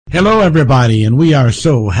Hello, everybody, and we are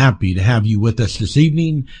so happy to have you with us this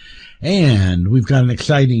evening. And we've got an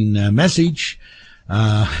exciting message.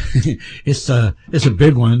 It's a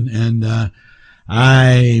big one, and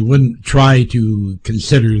I wouldn't try to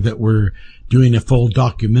consider that we're doing a full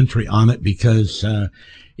documentary on it because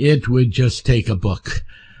it would just take a book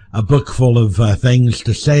full of things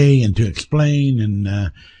to say and to explain,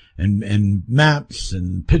 and maps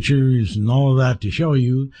and pictures and all of that to show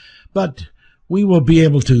you, but we will be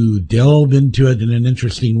able to delve into it in an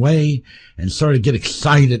interesting way and sort of get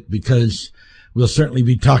excited because we'll certainly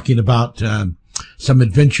be talking about some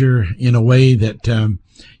adventure in a way that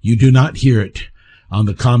you do not hear it on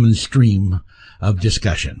the common stream of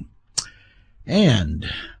discussion. And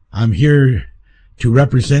I'm here to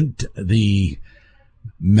represent the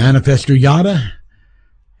Manifestor Yada.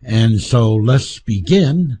 And so let's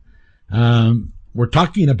begin. We're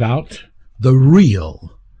talking about the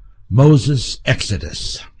real Moses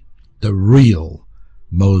Exodus. The real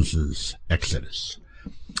Moses Exodus.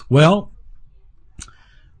 Well,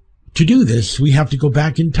 to do this, we have to go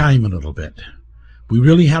back in time a little bit. We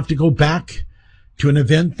really have to go back to an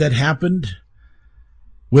event that happened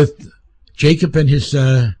with Jacob and his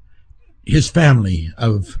family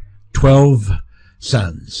of 12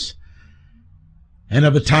 sons. And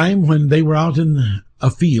of a time when they were out in a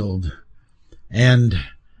field, and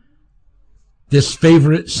this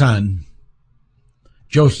favorite son,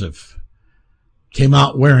 Joseph, came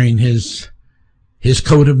out wearing his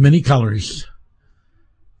coat of many colors,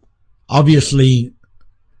 obviously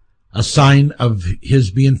a sign of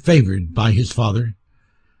his being favored by his father.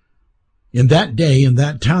 In that day, in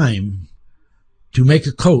that time, to make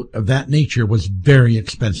a coat of that nature was very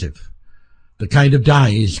expensive. The kind of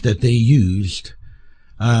dyes that they used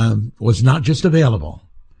was not just available,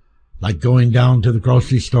 like going down to the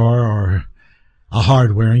grocery store or a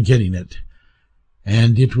hardware and getting it.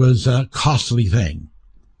 And it was a costly thing.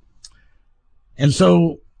 And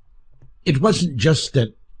so it wasn't just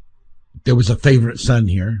that there was a favorite son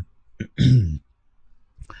here,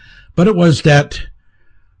 but it was that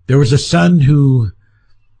there was a son who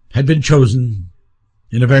had been chosen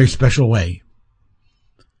in a very special way.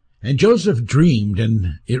 And Joseph dreamed,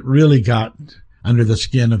 and it really got under the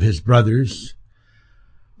skin of his brothers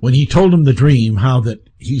when he told them the dream, how that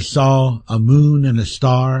he saw a moon and a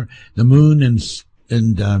star, the moon and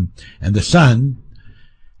the sun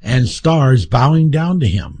and stars bowing down to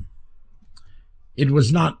him. It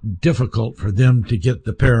was not difficult for them to get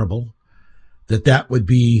the parable that would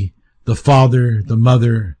be the father, the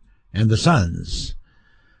mother, and the sons.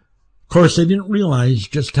 Of course, they didn't realize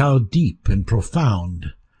just how deep and profound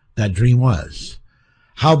that dream was.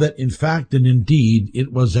 How that, in fact and indeed,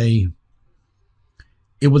 it was a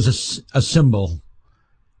symbol.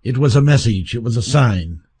 It was a message. It was a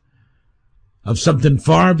sign of something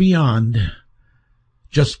far beyond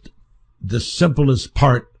just the simplest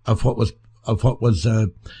part of what was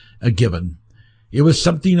a given. It was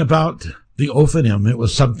something about the Ophanim. It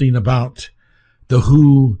was something about the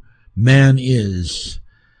who man is.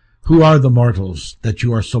 Who are the mortals that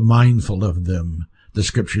you are so mindful of them, the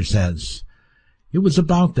scripture says. It was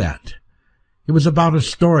about that. It was about a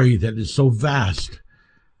story that is so vast,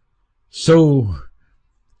 so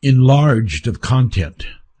enlarged of content,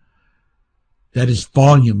 that its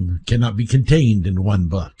volume cannot be contained in one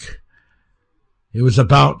book. It was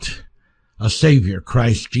about a Savior,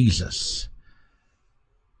 Christ Jesus.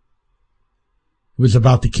 It was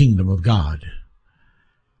about the kingdom of God.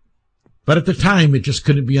 But at the time, it just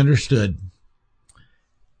couldn't be understood.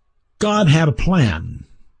 God had a plan.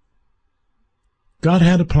 God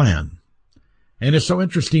had a plan. And it's so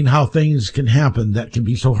interesting how things can happen that can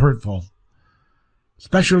be so hurtful,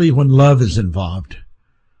 especially when love is involved.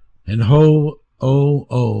 And how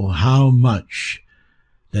much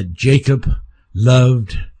that Jacob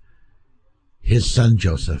loved his son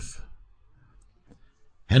Joseph.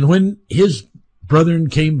 And when his brethren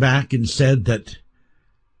came back and said that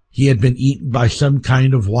he had been eaten by some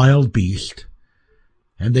kind of wild beast,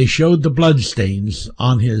 and they showed the bloodstains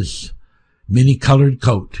on his many-colored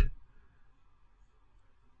coat,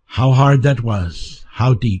 how hard that was,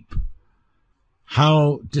 how deep,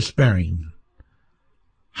 how despairing,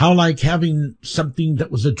 how like having something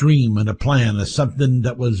that was a dream and a plan, or something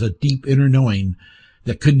that was a deep inner knowing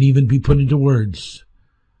that couldn't even be put into words,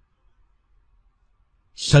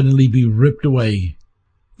 suddenly be ripped away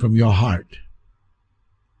from your heart,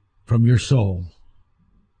 from your soul,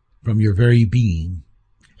 from your very being.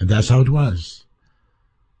 And that's how it was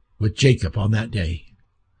with Jacob on that day.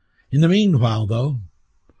 In the meanwhile, though,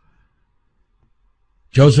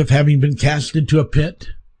 Joseph, having been cast into a pit,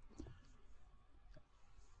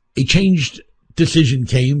 a changed decision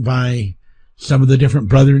came by some of the different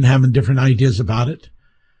brethren having different ideas about it.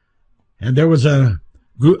 And there was a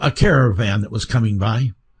caravan that was coming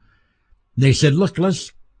by. They said, look,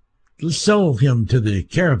 let's sell him to the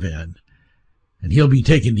caravan, and he'll be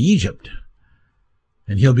taken to Egypt,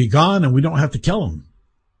 and he'll be gone, and we don't have to kill him.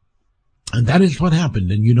 And that is what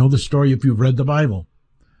happened. And you know the story if you've read the Bible.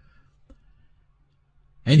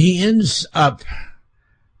 And he ends up,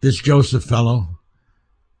 this Joseph fellow,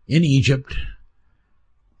 in Egypt,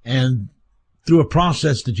 and through a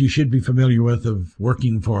process that you should be familiar with of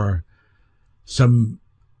working for some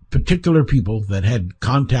particular people that had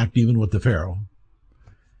contact even with the Pharaoh,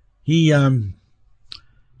 he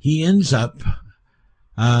ends up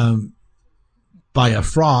by a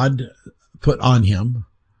fraud put on him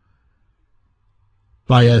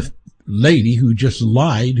by a lady who just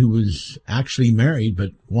lied, who was actually married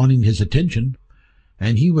but wanting his attention,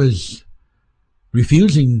 and he was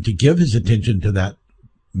refusing to give his attention to that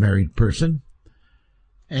married person,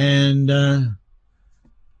 and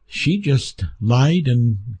she just lied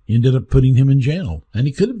and ended up putting him in jail, and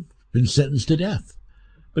he could have been sentenced to death,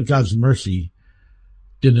 but God's mercy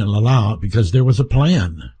didn't allow it because there was a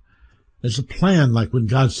plan. There's a plan, like when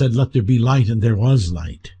God said, let there be light, and there was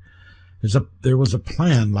light. There was a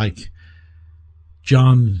plan, like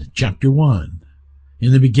John chapter 1.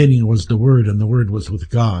 In the beginning was the Word, and the Word was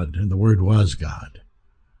with God, and the Word was God.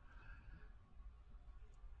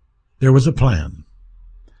 There was a plan.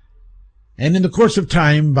 And in the course of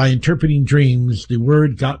time, by interpreting dreams, the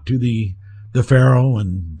word got to the Pharaoh,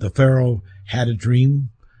 and the Pharaoh had a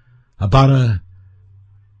dream about a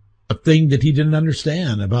thing that he didn't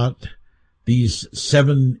understand, about these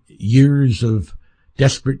 7 years of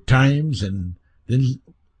desperate times, and then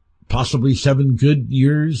possibly 7 good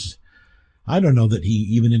years. I don't know that he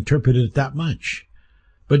even interpreted it that much.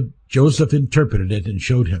 But Joseph interpreted it and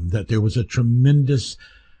showed him that there was a tremendous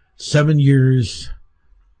 7 years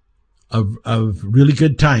of really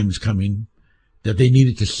good times coming, that they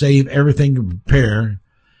needed to save everything to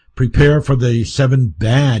prepare for the 7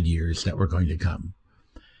 bad years that were going to come.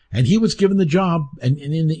 And he was given the job, and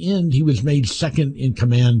in the end, he was made second in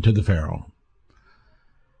command to the Pharaoh.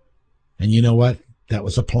 And you know what? That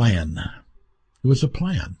was a plan. It was a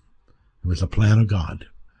plan. It was a plan of God.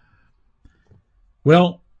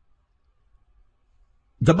 Well,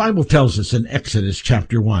 the Bible tells us in Exodus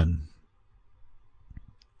chapter 1,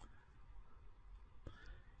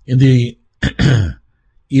 in the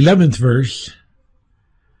 11th verse,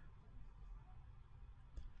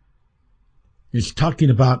 it's talking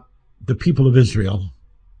about the people of Israel.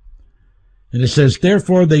 And it says,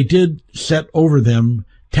 therefore they did set over them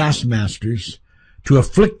taskmasters to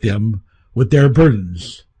afflict them with their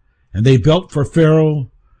burdens. And they built for Pharaoh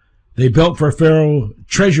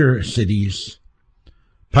treasure cities,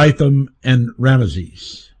 Pithom and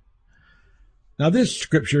Ramesses. Now this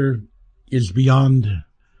scripture is beyond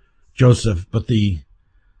Joseph, but the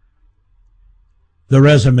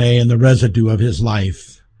resume and the residue of his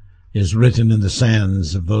life is written in the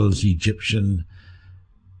sands of those Egyptian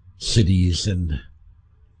cities, and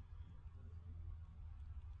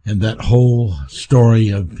that whole story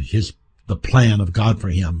of the plan of God for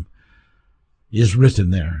him is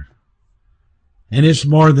written there. And it's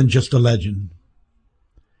more than just a legend.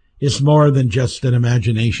 It's more than just an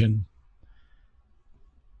imagination.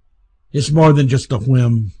 It's more than just a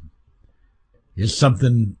whim. It's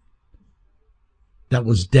something that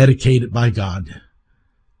was dedicated by God.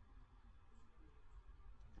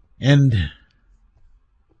 And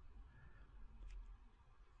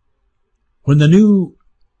when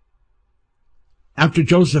after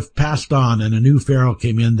Joseph passed on and a new Pharaoh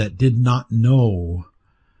came in that did not know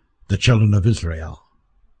the children of Israel,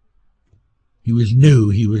 he was new.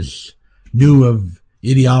 He was new of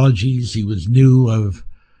ideologies. He was new of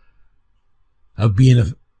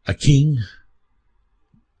being a king.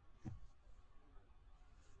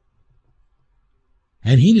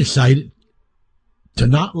 And he decided to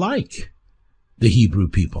not like the Hebrew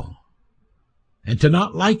people and to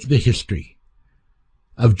not like the history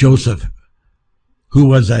of Joseph, who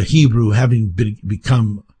was a Hebrew, having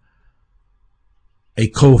become a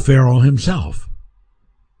co-pharaoh himself.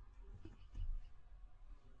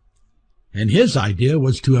 And his idea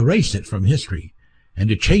was to erase it from history and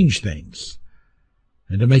to change things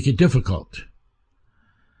and to make it difficult.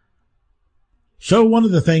 So one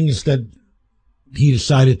of the things that he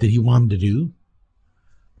decided that he wanted to do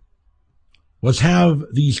was have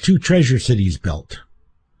these 2 treasure cities built.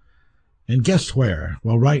 And guess where?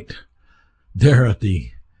 Well, right there at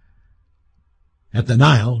the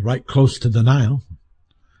Nile, right close to the Nile,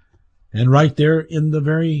 and right there in the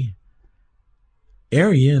very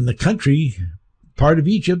area in the country part of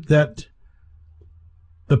Egypt that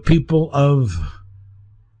the people of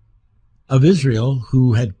Israel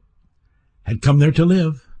who had come there to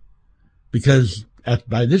live, because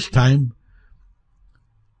by this time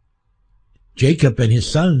Jacob and his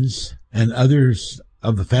sons and others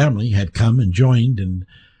of the family had come and joined and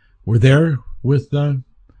were there with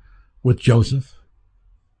Joseph,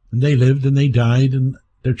 and they lived and they died, and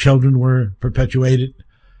their children were perpetuated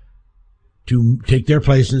to take their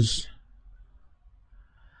places.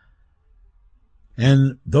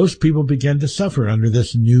 And those people began to suffer under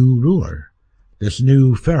this new ruler, this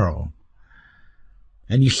new Pharaoh.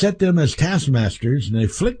 And he set them as taskmasters and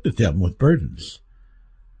afflicted them with burdens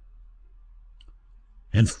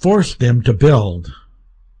and forced them to build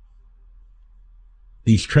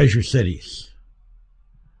these treasure cities,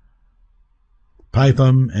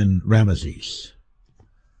 Pithom and Ramesses.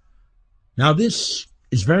 Now this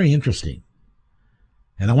is very interesting,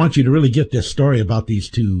 and I want you to really get this story about these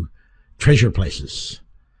two treasure places,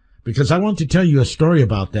 because I want to tell you a story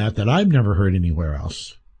about that I've never heard anywhere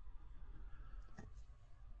else.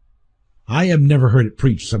 I have never heard it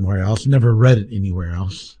preached somewhere else, never read it anywhere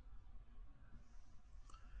else.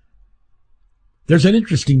 There's an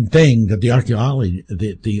interesting thing that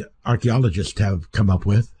the archaeologists have come up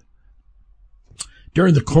with.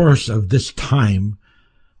 During the course of this time,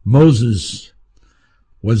 Moses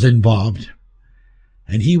was involved,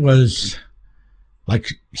 and he was like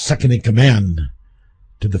second in command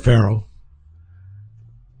to the Pharaoh.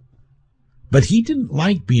 But he didn't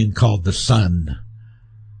like being called the son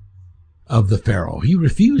of the Pharaoh. He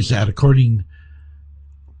refused that, according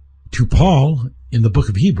to Paul in the book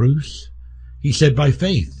of Hebrews. He said, by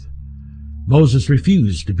faith, Moses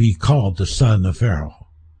refused to be called the son of Pharaoh.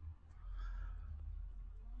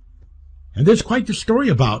 And there's quite the story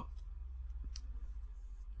about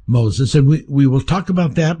Moses, and we will talk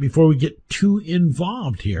about that before we get too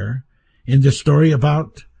involved here in the story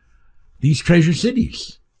about these treasure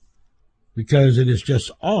cities, because it is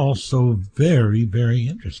just all so very, very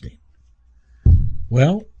interesting.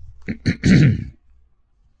 Well,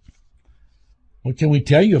 what can we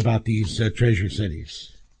tell you about these treasure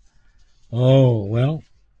cities? Oh, well,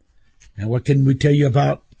 and what can we tell you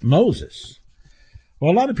about Moses?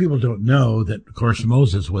 Well, a lot of people don't know that, of course,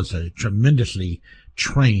 Moses was a tremendously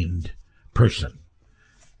trained person.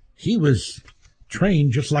 He was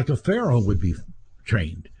trained just like a pharaoh would be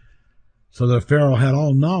trained. So the pharaoh had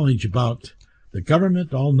all knowledge about the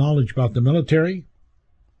government, all knowledge about the military,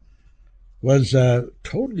 was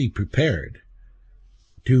totally prepared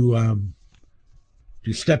to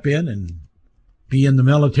step in and be in the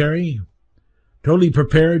military, totally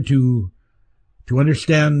prepared to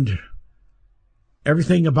understand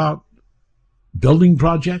everything about building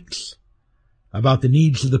projects, about the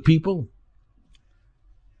needs of the people.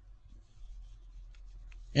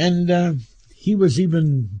 And he was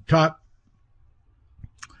even taught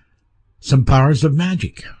some powers of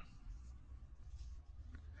magic.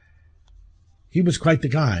 He was quite the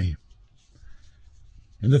guy.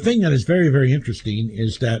 And the thing that is very, very interesting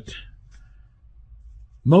is that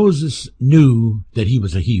Moses knew that he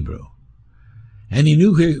was a Hebrew, and he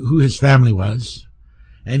knew who his family was,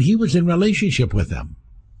 and he was in relationship with them.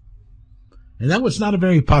 And that was not a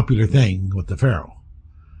very popular thing with the Pharaoh,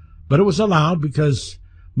 but it was allowed because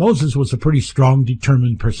Moses was a pretty strong,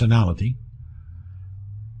 determined personality.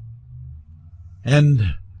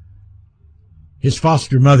 And his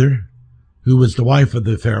foster mother, who was the wife of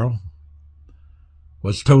the Pharaoh,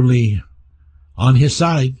 was totally on his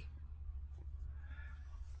side.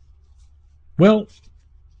 Well,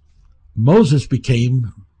 Moses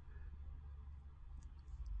became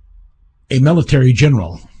a military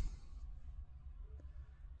general,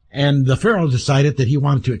 and the Pharaoh decided that he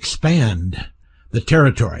wanted to expand the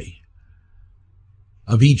territory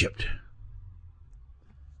of Egypt,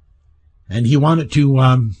 and he wanted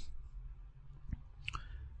to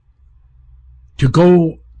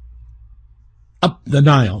go up the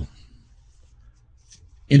Nile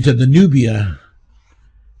into the Nubian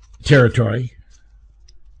territory,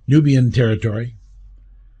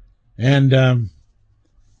 and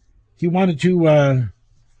he wanted to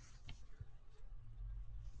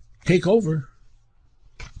take over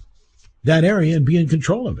that area and be in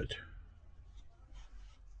control of it.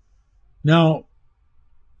 Now,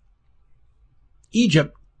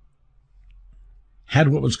 Egypt had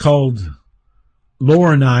what was called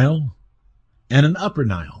Lower Nile and an Upper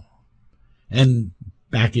Nile. And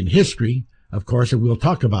back in history, of course, and we'll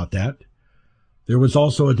talk about that, there was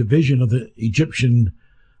also a division of the Egyptian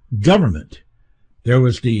government. There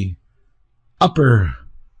was the Upper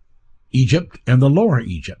Egypt and the Lower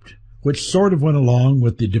Egypt, which sort of went along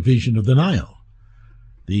with the division of the Nile.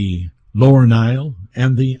 the Lower Nile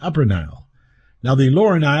and the Upper Nile. Now, the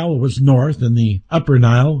Lower Nile was north and the Upper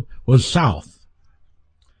Nile was south.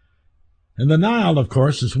 And the Nile, of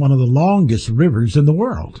course, is one of the longest rivers in the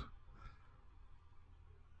world.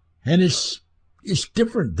 And it's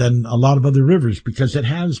different than a lot of other rivers because it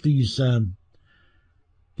has these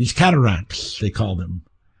cataracts, they call them.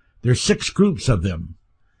 There's 6 groups of them.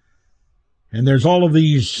 And there's all of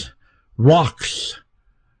these rocks.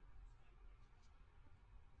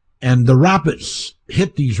 And the rapids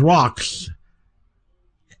hit these rocks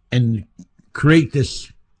and create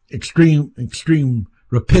this extreme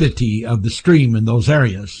rapidity of the stream in those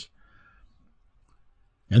areas.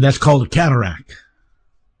 And that's called a cataract.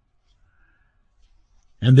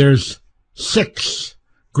 And there's 6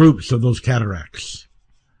 groups of those cataracts.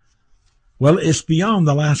 Well, it's beyond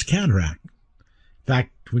the last cataract. In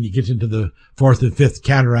fact, when you get into the 4th and 5th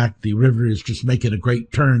cataract, the river is just making a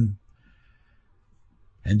great turn.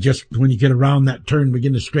 And just when you get around that turn,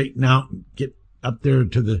 begin to straighten out and get up there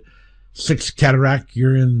to the 6th cataract,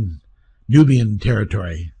 you're in Nubian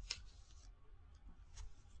territory.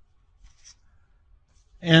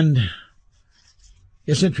 And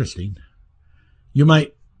it's interesting. You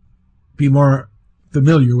might be more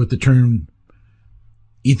familiar with the term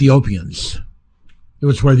Ethiopians. It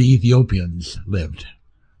was where the Ethiopians lived.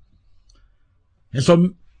 And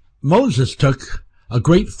so Moses took a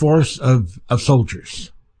great force of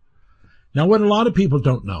soldiers. Now, what a lot of people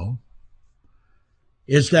don't know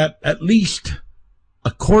is that at least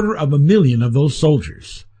 250,000 of those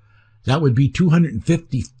soldiers, that would be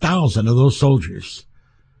 250,000 of those soldiers,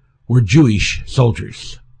 were Jewish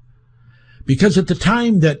soldiers. Because at the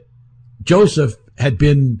time that Joseph had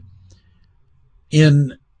been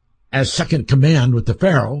in as second command with the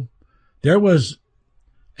Pharaoh, there was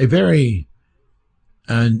a very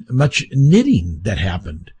much knitting that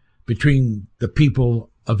happened between the people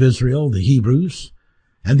of Israel, the Hebrews,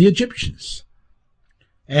 and the Egyptians.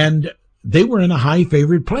 And they were in a high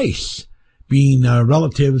favored place, being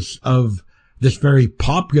relatives of this very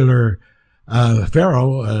popular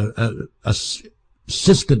Pharaoh,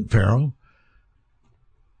 assistant Pharaoh,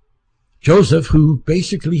 Joseph, who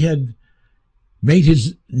basically had made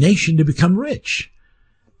his nation to become rich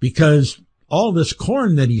because all this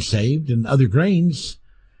corn that he saved and other grains,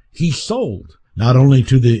 he sold not only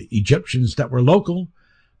to the Egyptians that were local,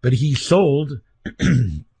 but he sold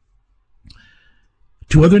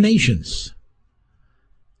to other nations.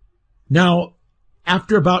 Now,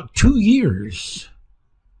 after about 2 years,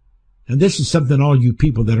 and this is something all you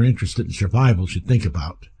people that are interested in survival should think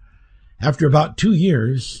about. After about 2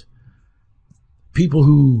 years, people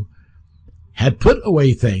who had put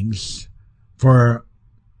away things for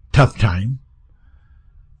tough time,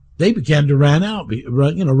 they began to run out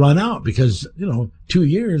because, 2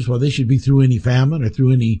 years, well, they should be through any famine or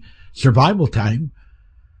through any survival time.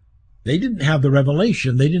 They didn't have the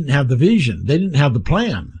revelation. They didn't have the vision. They didn't have the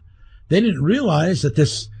plan. They didn't realize that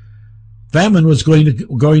this famine was going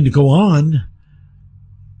to go on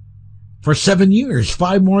for 7 years,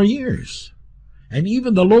 5 more years. And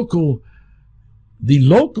even the local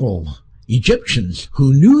Egyptians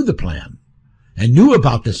who knew the plan and knew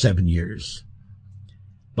about the 7 years,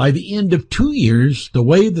 by the end of 2 years, the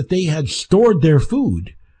way that they had stored their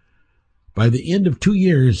food, by the end of 2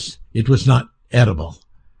 years, it was not edible.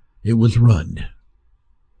 It was ruined.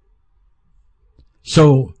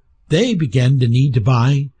 So they began to need to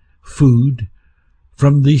buy food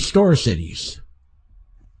from the store cities.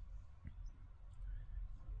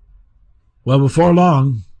 Well, before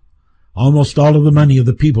long, almost all of the money of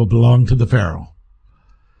the people belonged to the Pharaoh,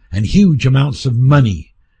 and huge amounts of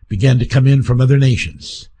money began to come in from other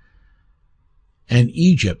nations. And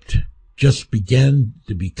Egypt just began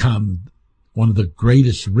to become one of the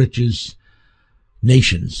greatest, richest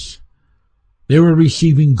nations. They were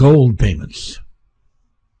receiving gold payments.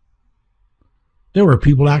 There were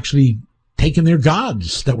people actually taking their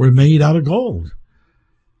gods that were made out of gold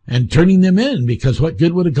and turning them in, because what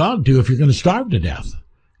good would a god do if you're going to starve to death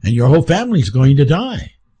and your whole family's going to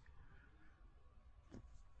die?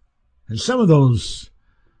 And some of those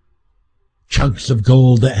chunks of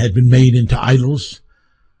gold that had been made into idols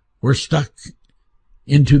were stuck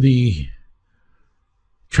into the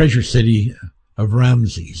treasure city of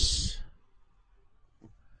Ramses.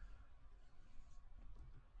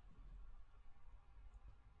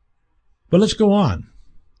 But let's go on,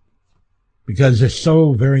 because it's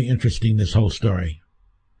so very interesting, this whole story,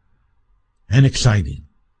 and exciting.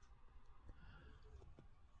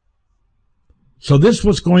 So this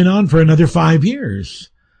was going on for another 5 years.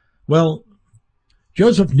 Well,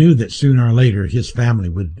 Joseph knew that sooner or later his family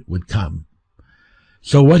would come.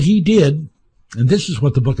 So what he did And this is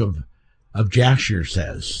what the book of Jasher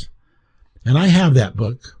says. And I have that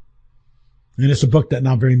book. And it's a book that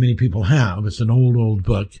not very many people have. It's an old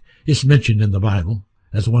book. It's mentioned in the Bible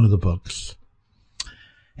as one of the books.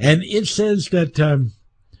 And it says that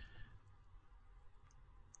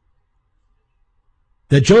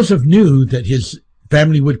that Joseph knew that his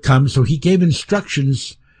family would come, so he gave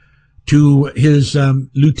instructions to his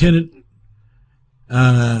lieutenants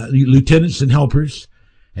and helpers.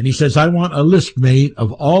 And he says, I want a list made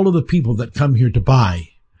of all of the people that come here to buy.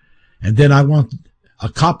 And then I want a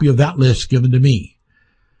copy of that list given to me.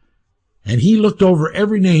 And he looked over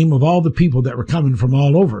every name of all the people that were coming from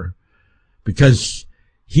all over, because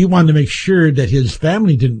he wanted to make sure that his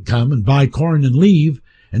family didn't come and buy corn and leave,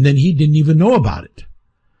 and then he didn't even know about it.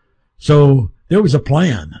 So there was a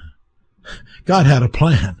plan. God had a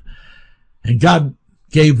plan. And God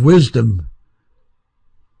gave wisdom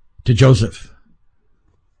to Joseph.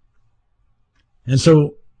 And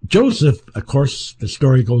so Joseph, of course, the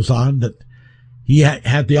story goes on that he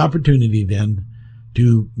had the opportunity then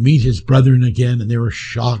to meet his brethren again, and they were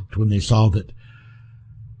shocked when they saw that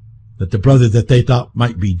the brother that they thought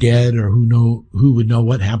might be dead, or who would know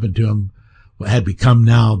what happened to him, had become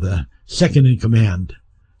now the second in command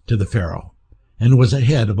to the Pharaoh and was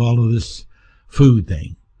ahead of all of this food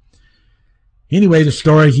thing. Anyway, the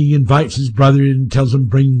story, he invites his brother and tells them,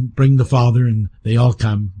 bring the father, and they all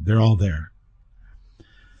come. They're all there.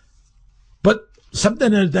 But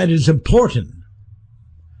something that is important,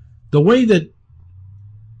 the way that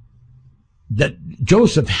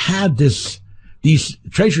Joseph had these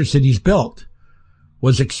treasure cities built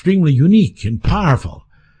was extremely unique and powerful.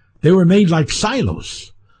 They were made like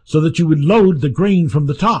silos so that you would load the grain from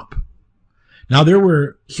the top. Now, there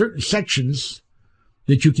were certain sections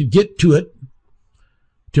that you could get to it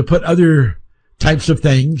to put other types of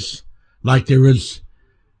things, like there was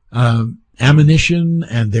ammunition,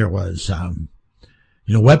 and there was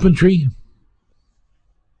weaponry.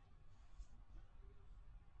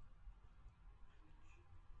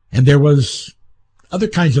 And there was other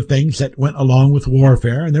kinds of things that went along with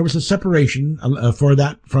warfare, and there was a separation for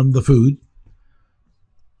that from the food.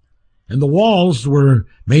 And the walls were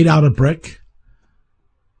made out of brick.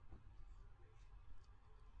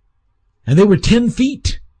 And they were 10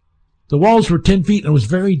 feet. The walls were 10 feet, and it was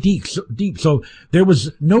very deep. So there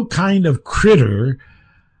was no kind of critter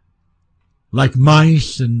like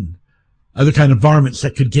mice and other kind of varmints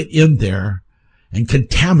that could get in there and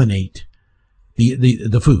contaminate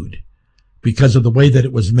the food, because of the way that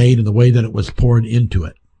it was made and the way that it was poured into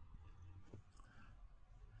it.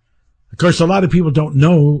 Of course, a lot of people don't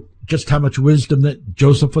know just how much wisdom that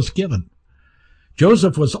Joseph was given.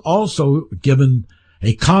 Joseph was also given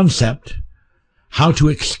a concept how to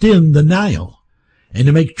extend the Nile and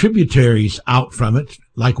to make tributaries out from it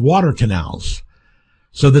like water canals,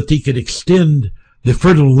 so that he could extend the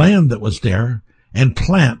fertile land that was there and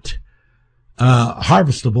plant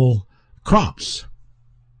harvestable crops.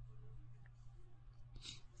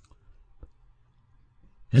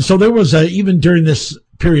 And so there was even during this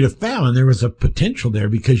period of famine, there was a potential there,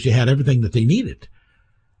 because you had everything that they needed.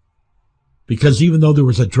 Because even though there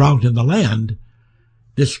was a drought in the land,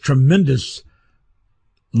 this tremendous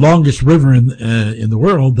longest river in the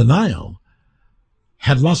world, the Nile,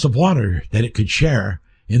 had lots of water that it could share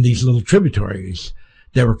in these little tributaries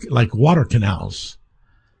that were like water canals.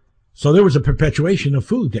 So there was a perpetuation of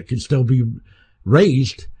food that could still be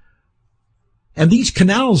raised. And these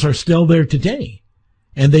canals are still there today.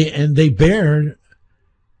 And they bear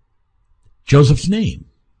Joseph's name.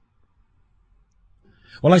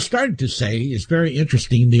 Well, I started to say, it's very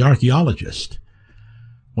interesting, the archaeologist,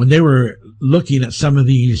 when they were looking at some of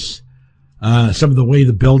these, some of the way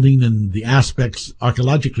the building and the aspects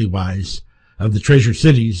archaeologically wise of the treasure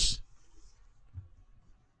cities,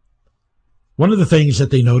 one of the things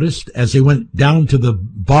that they noticed as they went down to the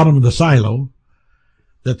bottom of the silo,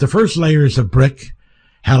 that the first layers of brick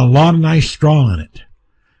had a lot of nice straw in it.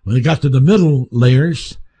 When they got to the middle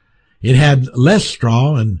layers, it had less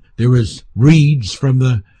straw, and there was reeds from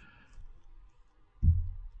the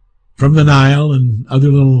Nile and other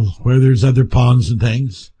little, where there's other ponds and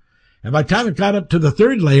things. And by the time it got up to the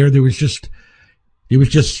third layer, there was just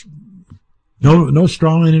no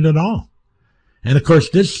straw in it at all. And of course,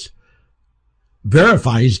 this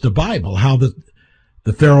verifies the Bible, how the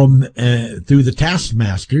Pharaoh, through the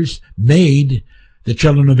taskmasters, made the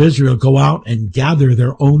children of Israel go out and gather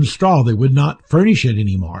their own straw. They would not furnish it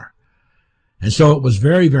anymore. And so it was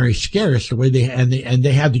very, very scarce the way they had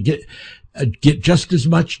to get just as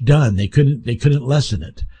much done. They couldn't lessen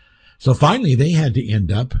it. So finally they had to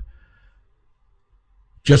end up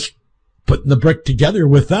just putting the brick together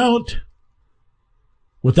without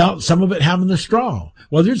without some of it having the straw.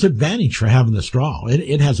 Well, there's advantage for having the straw.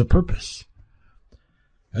 It has a purpose.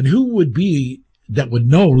 And who would be that would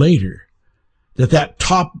know later that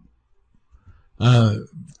top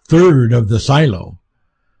third of the silo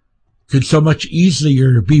could so much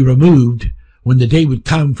easier be removed when the day would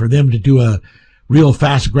come for them to do a real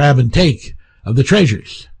fast grab and take of the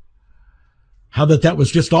treasures? How that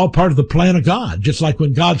was just all part of the plan of God, just like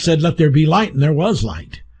when God said, let there be light, and there was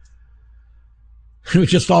light. It was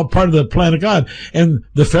just all part of the plan of God. And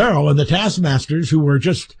the Pharaoh and the taskmasters who were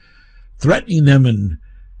just threatening them and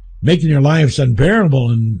making their lives unbearable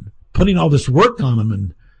and putting all this work on them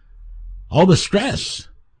and all the stress,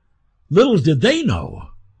 little did they know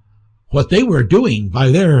what they were doing by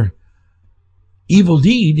their evil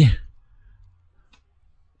deed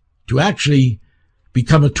to actually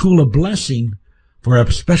become a tool of blessing for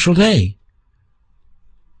a special day.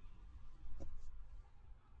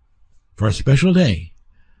 For a special day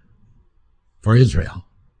for Israel.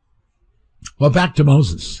 Well, back to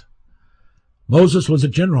Moses. Moses was a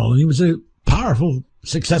general, and he was a powerful,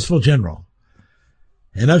 successful general.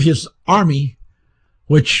 And of his army,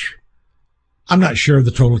 which I'm not sure of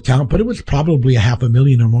the total count, but it was probably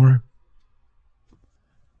 500,000 or more.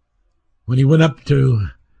 When he went up to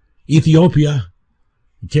Ethiopia,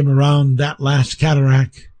 he came around that last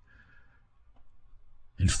cataract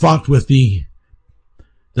and fought with the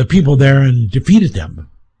people there and defeated them.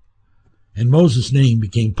 And Moses' name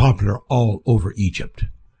became popular all over Egypt.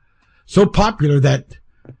 So popular that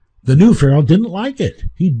the new Pharaoh didn't like it.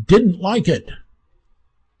 He didn't like it.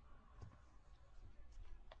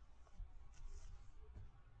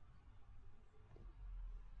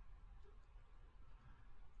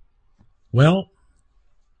 Well,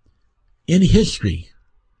 in history,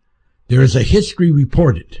 there is a history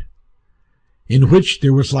reported in which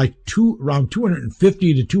there was like around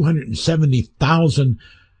 250 to 270,000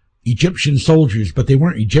 Egyptian soldiers, but they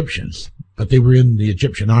weren't Egyptians, but they were in the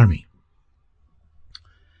Egyptian army,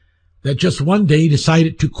 that just one day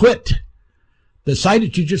decided to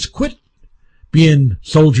just quit being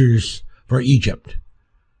soldiers for Egypt.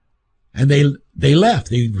 And they left.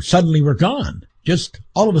 They suddenly were gone. Just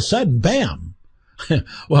all of a sudden, bam.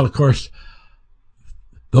 Well, of course,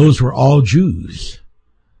 those were all Jews.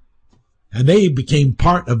 And they became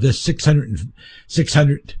part of this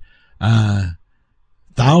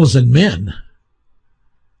 600,000 men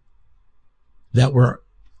that were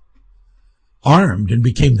armed and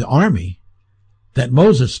became the army that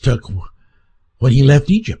Moses took when he left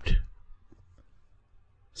Egypt.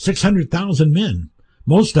 600,000 men,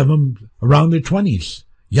 most of them around their 20s,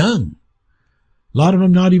 young. A lot of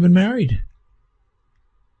them not even married.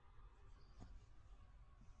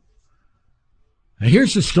 Now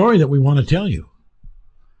here's the story that we want to tell you.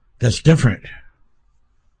 That's different.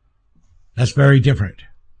 That's very different.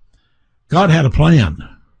 God had a plan.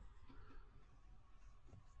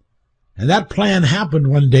 And that plan happened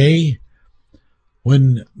one day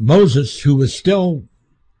when Moses, who was still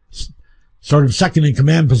sort of second in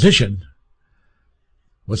command position,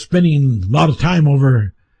 was spending a lot of time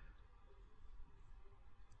over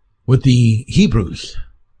with the Hebrews.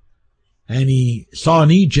 And he saw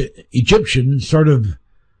an Egyptian sort of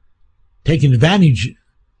taking advantage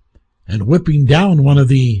and whipping down one of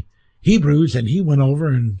the Hebrews, and he went over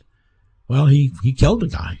and, well, he killed the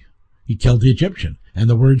guy. He killed the Egyptian, and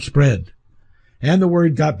the word spread. And the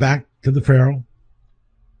word got back to the Pharaoh,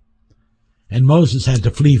 and Moses had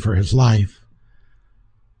to flee for his life.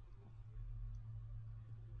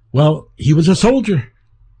 Well, he was a soldier.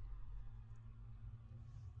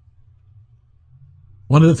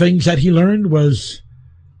 One of the things that he learned was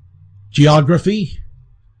geography,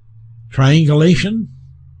 triangulation,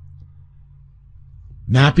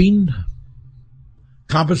 mapping,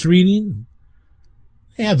 compass reading.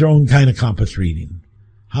 They had their own kind of compass reading.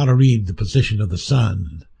 How to read the position of the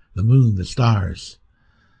sun, the moon, the stars.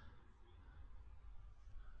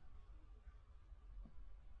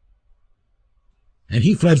 And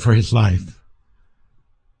he fled for his life.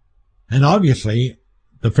 And obviously,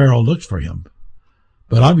 the Pharaoh looked for him.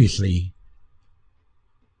 But obviously,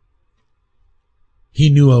 he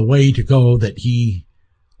knew a way to go that he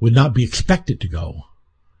would not be expected to go,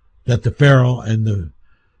 that the Pharaoh and the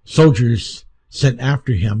soldiers sent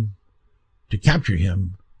after him to capture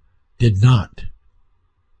him did not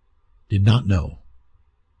know.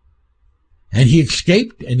 And he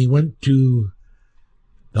escaped, and he went to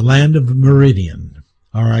the land of Meridian,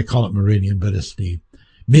 or I call it Meridian, but it's the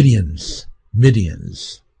Midians.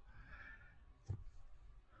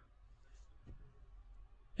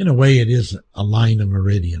 In a way, it is a line of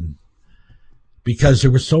meridian, because there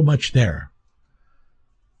was so much there.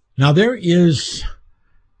 Now, there is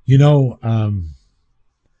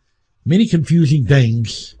Many confusing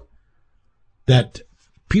things that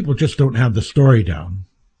people just don't have the story down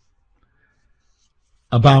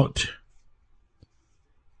about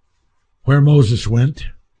where Moses went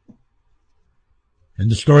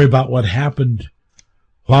and the story about what happened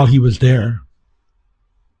while he was there.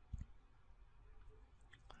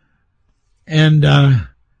 And,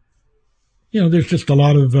 there's just a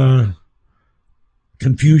lot of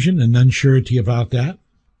confusion and unsurety about that.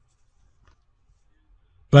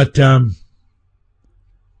 But the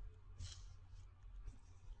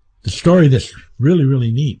story that's really,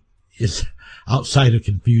 really neat is outside of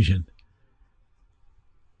confusion.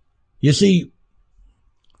 You see,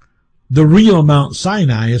 the real Mount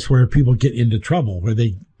Sinai is where people get into trouble, where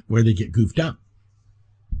they get goofed up.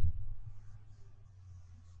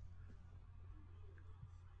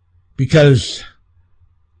 Because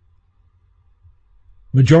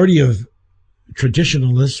majority of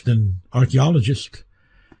traditionalists and archaeologists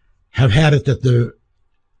have had it that the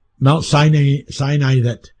Mount Sinai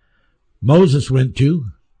that Moses went to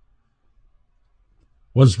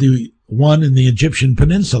was the one in the Egyptian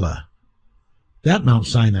peninsula, that Mount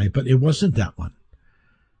Sinai, but it wasn't that one.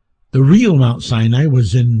 The real Mount Sinai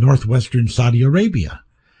was in northwestern Saudi Arabia.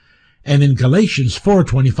 And in Galatians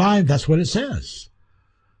 4:25, that's what it says.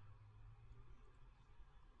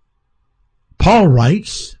 Paul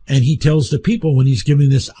writes, and he tells the people when he's giving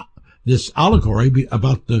this allegory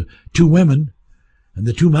about the two women and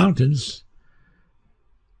the two mountains,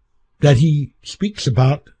 that he speaks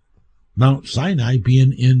about Mount Sinai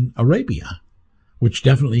being in Arabia, which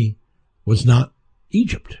definitely was not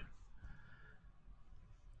Egypt.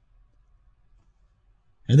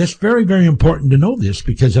 And that's very, very important to know this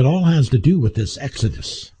because it all has to do with this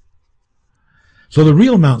Exodus. So the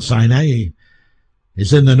real Mount Sinai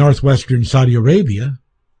is in the northwestern Saudi Arabia,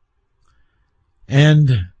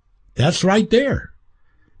 and that's right there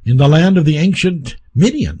in the land of the ancient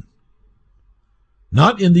Midian,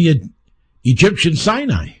 not in the Egyptian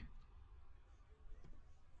Sinai.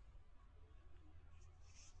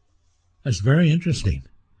 That's very interesting.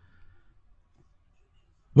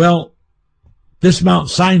 Well, this Mount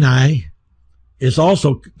Sinai is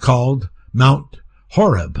also called Mount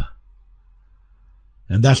Horeb.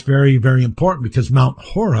 And that's very, very important because Mount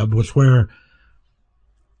Horeb was where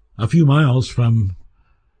a few miles from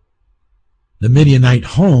the Midianite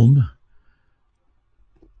home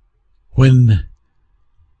when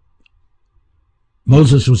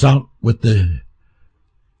Moses was out with the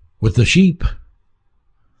sheep,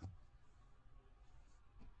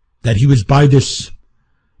 that he was by this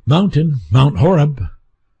mountain, Mount Horeb,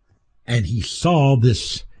 and he saw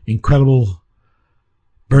this incredible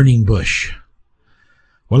burning bush.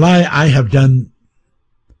 Well, I have done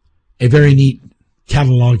a very neat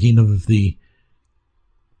cataloging of the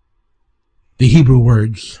Hebrew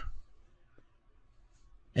words,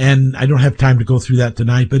 and I don't have time to go through that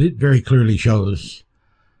tonight, but it very clearly shows,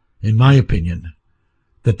 in my opinion,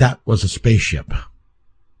 that was a spaceship.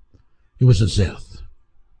 It was a Zeth.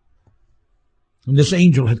 And this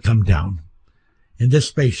angel had come down in this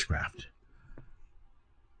spacecraft.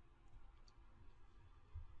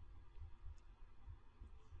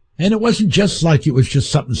 And it wasn't just like it was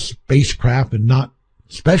just something spacecraft and not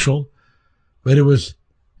special, but it was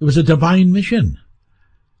a divine mission.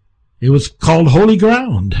 It was called holy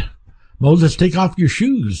ground. Moses, take off your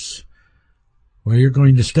shoes. Where you're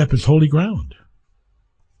going to step is holy ground.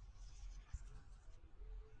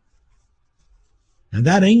 And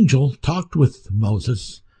that angel talked with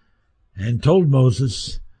Moses and told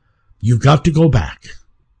Moses, you've got to go back.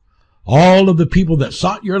 All of the people that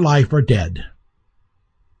sought your life are dead.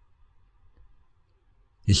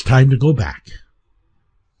 It's time to go back.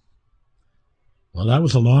 Well, that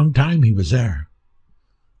was a long time he was there.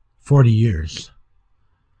 40 years.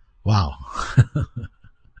 Wow.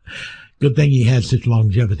 Good thing he had such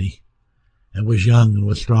longevity and was young and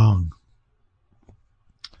was strong.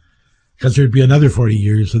 Because there'd be another 40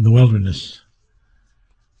 years in the wilderness.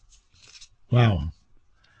 Wow.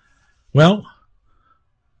 Well,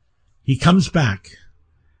 he comes back.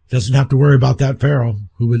 Doesn't have to worry about that Pharaoh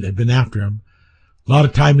who had been after him. A lot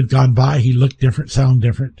of time had gone by. He looked different, sound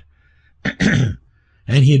different. And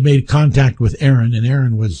he had made contact with Aaron, and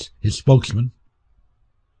Aaron was his spokesman.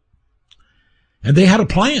 And they had a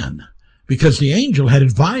plan because the angel had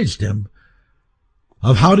advised him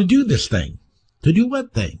of how to do this thing. To do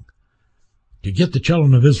what thing? To get the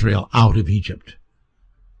children of Israel out of Egypt.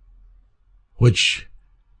 Which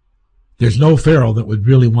there's no Pharaoh that would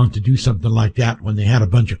really want to do something like that when they had a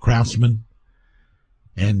bunch of craftsmen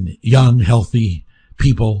and young, healthy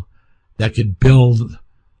people that could build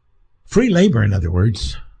free labor, in other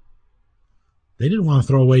words, They didn't want to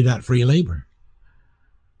throw away that free labor.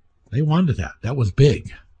 They wanted that. That was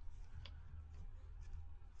big.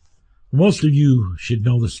 Most of you should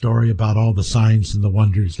know the story about all the signs and the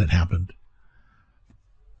wonders that happened.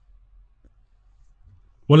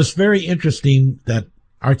 Well, it's very interesting that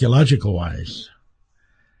archaeological-wise,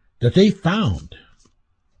 that they found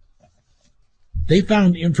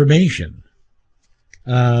information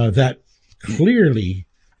that clearly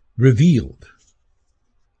revealed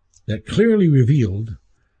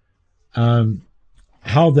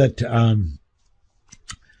how that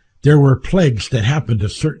there were plagues that happened at a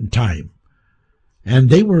certain time, and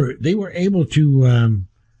they were able to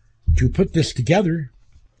put this together,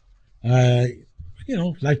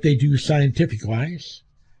 like they do scientific wise,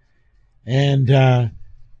 and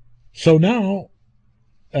so now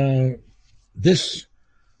this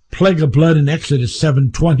plague of blood in Exodus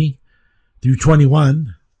 7:20 through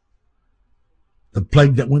 21, the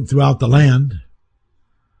plague that went throughout the land,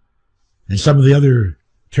 and some of the other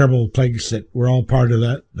terrible plagues that were all part of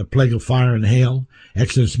that, the plague of fire and hail,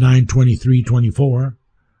 Exodus 9:23-24.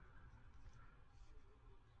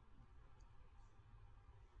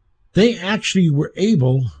 They actually were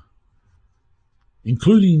able,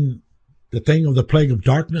 including the thing of the plague of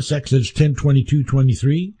darkness, Exodus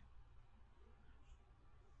 10:22-23,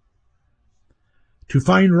 to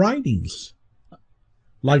find writings,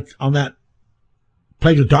 like on that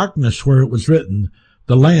plague of darkness where it was written,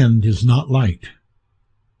 the land is not light.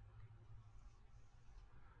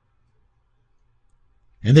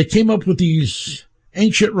 And they came up with these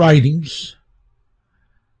ancient writings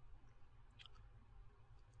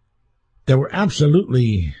that were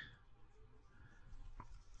absolutely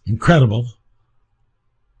incredible.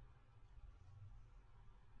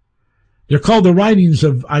 They're called the writings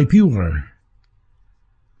of Ipuwer.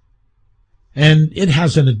 And it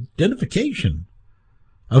has an identification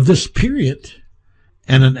of this period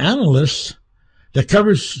and an analysis that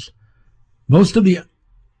covers most of the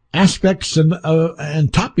aspects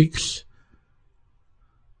and topics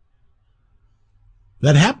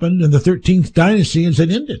that happened in the 13th dynasty as it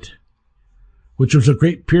ended, which was a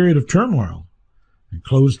great period of turmoil and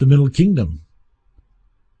closed the Middle Kingdom.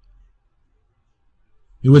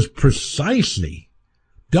 It was precisely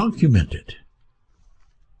documented.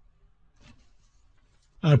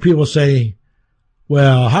 People say,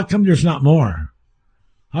 well, how come there's not more?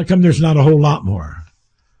 How come there's not a whole lot more?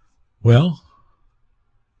 Well,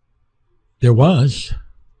 there was.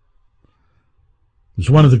 It was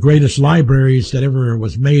one of the greatest libraries that ever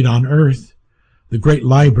was made on earth, the great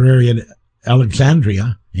library at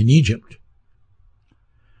Alexandria in Egypt,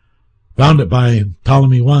 founded by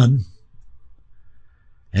Ptolemy I,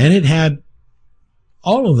 and it had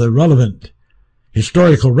all of the relevant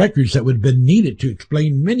historical records that would have been needed to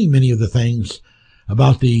explain many of the things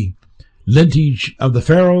about the lineage of the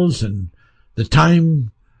pharaohs and the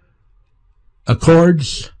time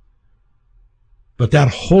accords. But that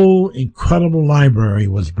whole incredible library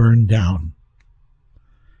was burned down,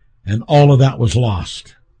 and all of that was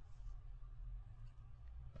lost.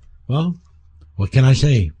 Well, what can I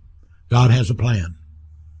say? God has a plan.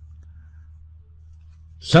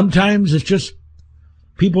 Sometimes it's just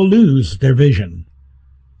people lose their vision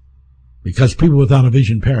because people without a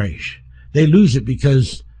vision perish. They lose it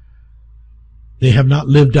because they have not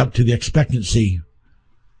lived up to the expectancy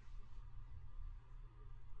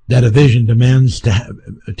that a vision demands to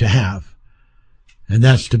have, and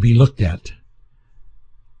that's to be looked at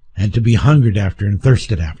and to be hungered after and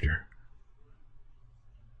thirsted after.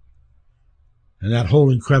 And that whole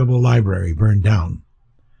incredible library burned down.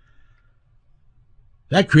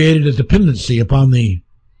 That created a dependency upon the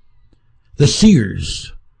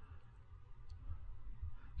seers,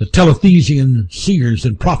 the telethesian seers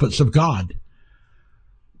and prophets of God,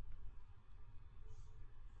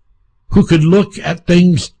 who could look at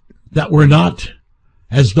things that were not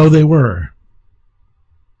as though they were,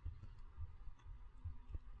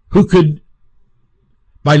 who could,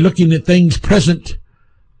 by looking at things present,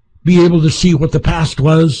 be able to see what the past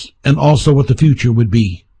was and also what the future would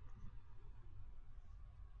be.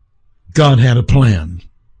 God had a plan.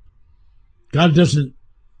 God doesn't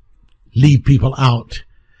leave people out.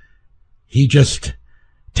 He just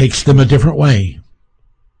takes them a different way.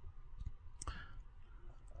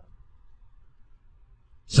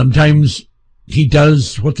 Sometimes he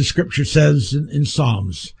does what the scripture says in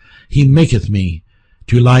Psalms. He maketh me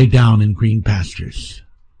to lie down in green pastures.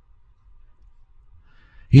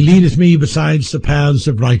 He leadeth me besides the paths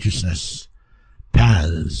of righteousness.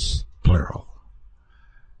 Paths, plural.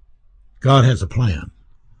 God has a plan.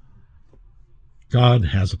 God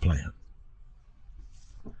has a plan.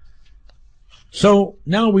 So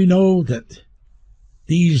now we know that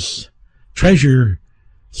these treasure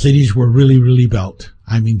cities were really, really built.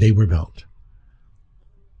 I mean, they were built.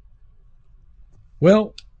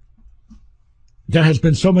 Well, there has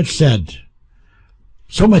been so much said,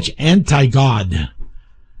 so much anti-God,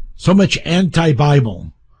 so much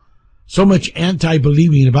anti-Bible, so much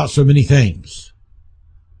anti-believing about so many things.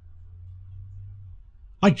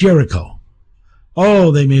 Like Jericho.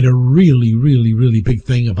 Oh, they made a really, really, really big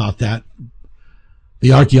thing about that.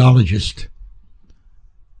 The archaeologist.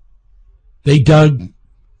 They dug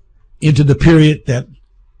into the period that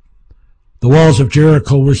the walls of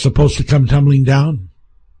Jericho were supposed to come tumbling down.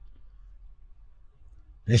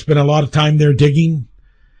 They spent a lot of time there digging,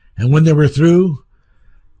 and when they were through,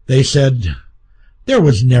 they said there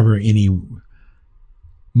was never any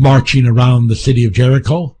marching around the city of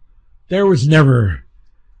Jericho. There was never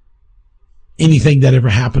anything that ever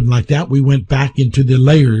happened like that. We went back into the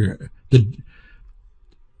layer,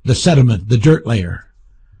 the sediment, the dirt layer.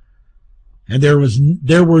 And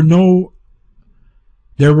there were no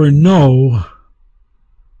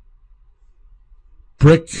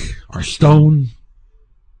brick or stone.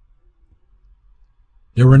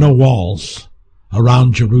 There were no walls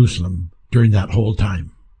around Jerusalem during that whole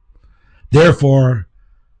time. Therefore,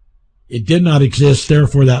 it did not exist.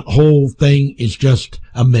 Therefore, that whole thing is just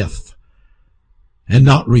a myth and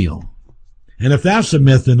not real. And if that's a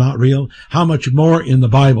myth and not real, how much more in the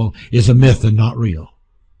Bible is a myth and not real?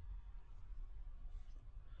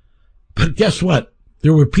 But guess what?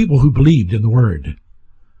 There were people who believed in the Word,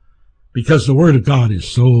 because the Word of God is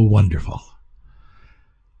so wonderful.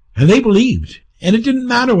 And they believed. And it didn't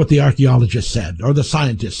matter what the archaeologists said or the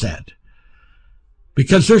scientists said,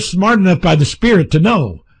 because they're smart enough by the Spirit to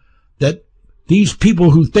know that these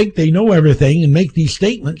people who think they know everything and make these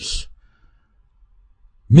statements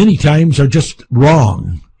many times are just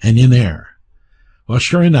wrong and in error. Well,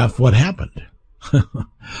 sure enough, what happened?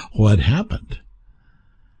 What happened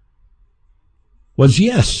was,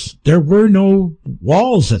 yes, there were no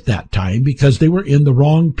walls at that time because they were in the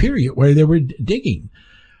wrong period where they were digging.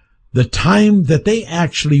 The time that they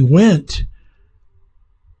actually went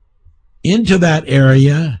into that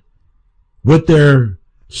area with their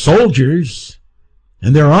soldiers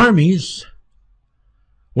and their armies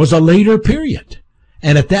was a later period.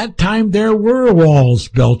 And at that time, there were walls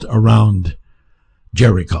built around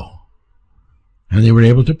Jericho. And they were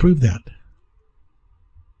able to prove that.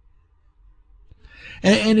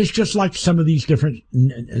 And it's just like some of these different,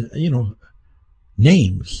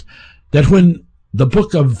 names, that when the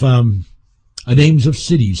book of names of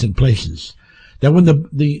cities and places, that when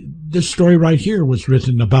this story right here was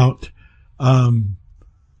written about, that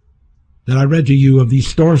I read to you of these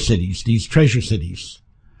store cities, these treasure cities,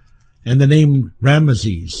 and the name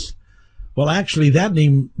Ramesses. Well, actually, that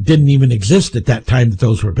name didn't even exist at that time that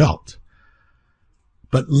those were built.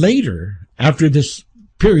 But later, after this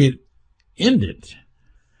period ended,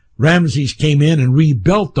 Ramses came in and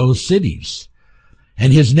rebuilt those cities,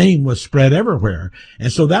 and his name was spread everywhere.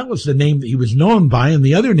 And so that was the name that he was known by, and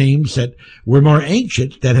the other names that were more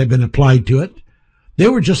ancient that had been applied to it, they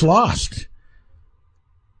were just lost.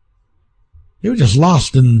 They were just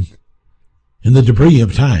lost in the debris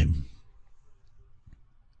of time.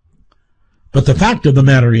 But the fact of the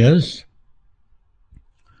matter is,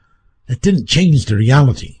 it didn't change the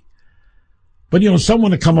reality. But,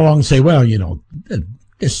 someone would come along and say, well,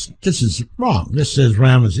 this is wrong. This says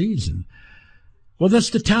Ramesses. And, well, that's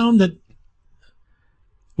the town that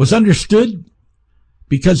was understood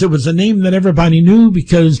because it was a name that everybody knew,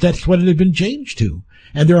 because that's what it had been changed to.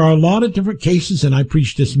 And there are a lot of different cases, and I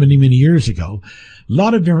preached this many, many years ago, a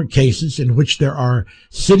lot of different cases in which there are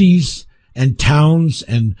cities and towns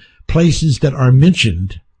and places that are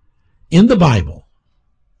mentioned in the Bible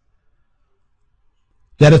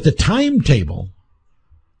that at the timetable,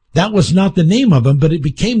 that was not the name of them, but it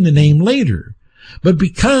became the name later. But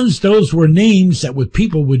because those were names that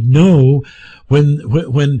people would know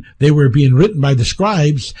when they were being written by the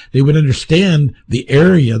scribes, they would understand the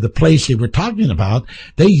area, the place they were talking about,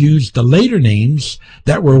 they used the later names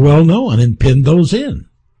that were well known and pinned those in.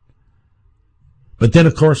 But then,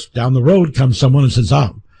 of course, down the road comes someone and says,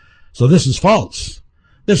 so this is false.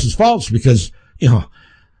 This is false because,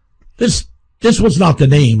 this was not the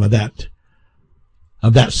name of that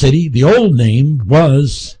city. The old name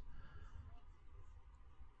was,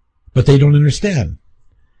 but they don't understand.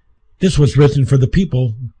 This was written for the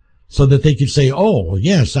people so that they could say, oh,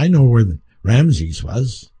 yes, I know where Ramses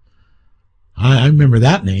was. I remember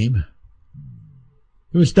that name.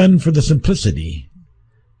 It was done for the simplicity.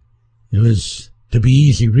 It was to be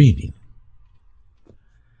easy reading.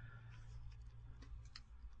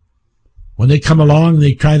 When they come along,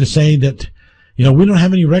 they try to say that, We don't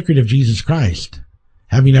have any record of Jesus Christ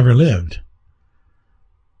having ever lived.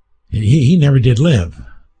 He never did live.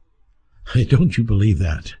 Don't you believe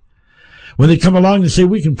that? When they come along and say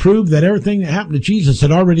we can prove that everything that happened to Jesus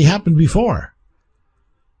had already happened before.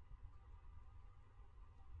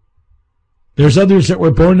 There's others that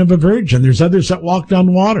were born of a virgin. There's others that walked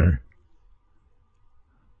on water.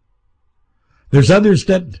 There's others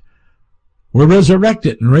that were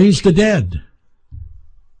resurrected and raised the dead.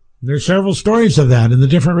 There's several stories of that in the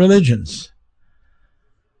different religions.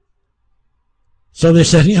 So they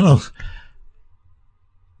said,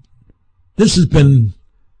 this has been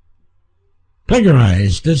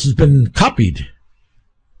plagiarized. This has been copied.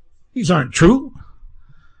 These aren't true.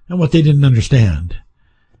 And what they didn't understand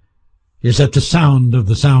is that the sound of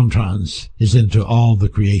the soundtrons is into all the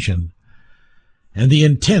creation. And the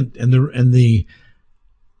intent and the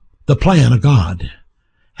plan of God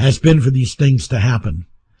has been for these things to happen.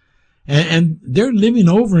 And they're living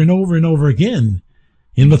over and over and over again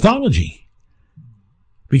in mythology.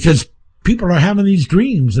 Because people are having these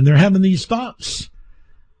dreams and they're having these thoughts.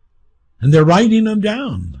 And they're writing them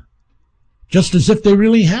down. Just as if they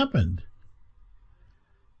really happened.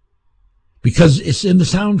 Because it's in the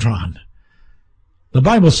Soundtron. The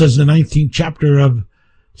Bible says in the 19th chapter of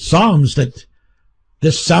Psalms that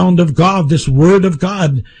this sound of God, this word of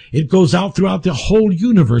God, it goes out throughout the whole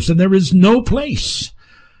universe, and there is no place,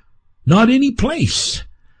 not any place,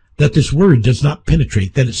 that this word does not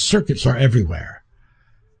penetrate, that its circuits are everywhere.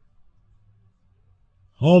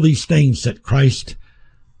 All these things that Christ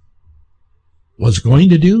was going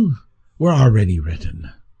to do were already written.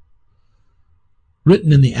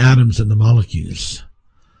 Written in the atoms and the molecules.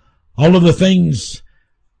 All of the things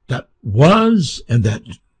that was and that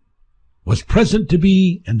was present to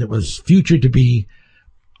be and that was future to be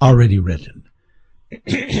already written.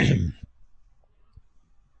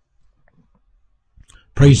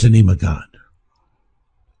 Praise the name of God.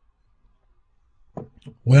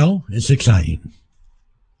 Well, it's exciting.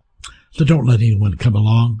 So don't let anyone come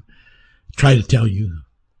along, try to tell you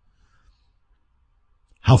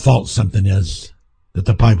how false something is that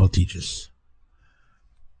the Bible teaches.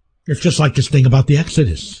 It's just like this thing about the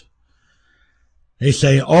Exodus. They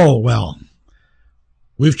say, oh, well,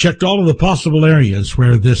 we've checked all of the possible areas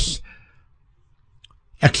where this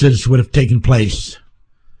Exodus would have taken place.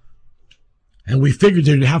 And we figured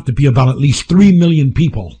there'd have to be about at least 3 million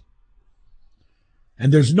people.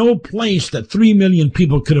 And there's no place that 3 million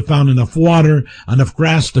people could have found enough water, enough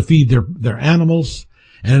grass to feed their animals,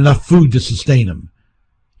 and enough food to sustain them.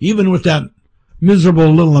 Even with that miserable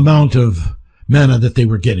little amount of manna that they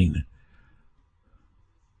were getting.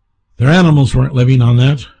 Their animals weren't living on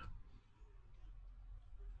that.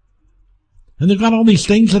 And they've got all these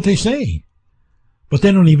things that they say. But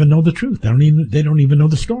they don't even know the truth. They don't even know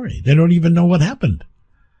the story. They don't even know what happened.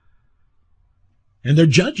 And they're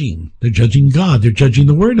judging. They're judging God. They're judging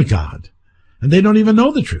the Word of God. And they don't even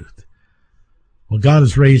know the truth. Well, God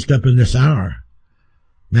has raised up in this hour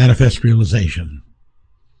manifest realization.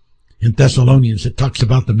 In Thessalonians, it talks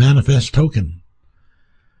about the manifest token.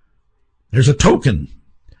 There's a token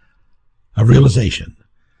of realization.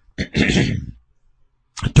 A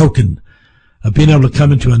token of being able to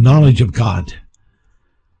come into a knowledge of God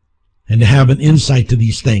and to have an insight to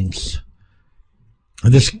these things.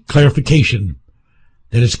 And this clarification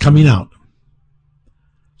that is coming out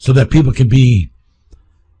so that people can be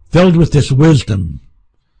filled with this wisdom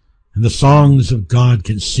and the songs of God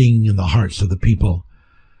can sing in the hearts of the people.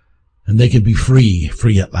 And they can be free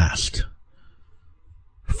at last.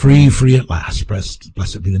 Free at last.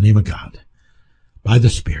 Blessed be the name of God. By the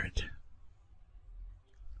Spirit.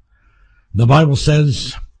 The Bible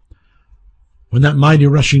says, when that mighty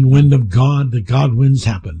rushing wind of God, the God winds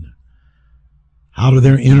happen, out of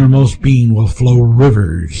their innermost being will flow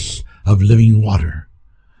rivers of living water.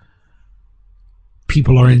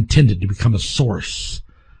 People are intended to become a source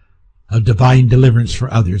of divine deliverance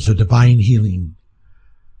for others, of divine healing.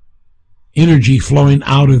 Energy flowing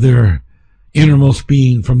out of their innermost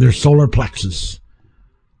being from their solar plexus.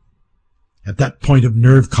 At that point of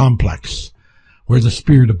nerve complex where the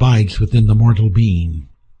spirit abides within the mortal being.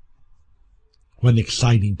 What an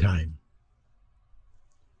exciting time.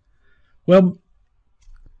 Well,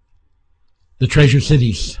 the treasure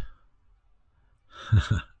cities.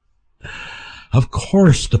 Of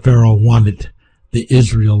course the Pharaoh wanted the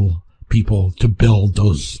Israel people to build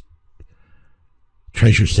those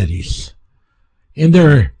treasure cities. In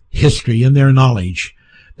their history, in their knowledge,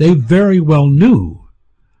 they very well knew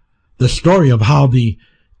the story of how the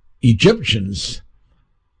Egyptians,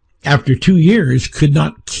 after 2 years, could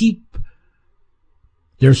not keep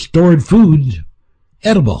their stored food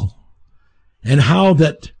edible. and how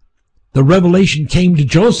that the revelation came to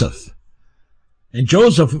Joseph. And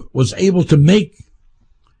Joseph was able to make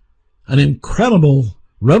an incredible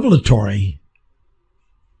revelatory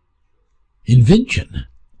invention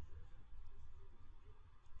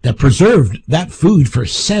that preserved that food for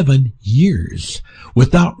 7 years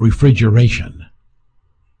without refrigeration.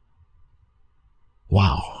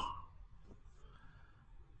 Wow.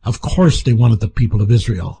 Of course they wanted the people of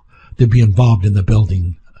Israel to be involved in the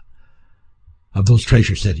building of those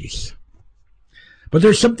treasure cities. But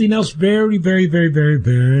there's something else very, very, very, very,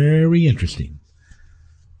 very interesting.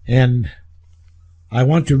 And I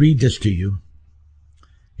want to read this to you.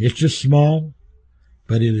 It's just small,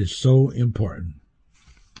 but it is so important.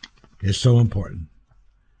 It's so important.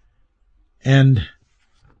 And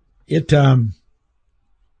it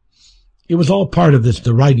was all part of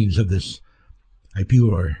the writings of this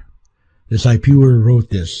Ipur. This Ipur wrote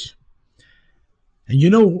this. And you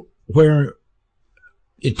know where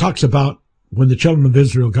it talks about when the children of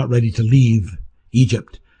Israel got ready to leave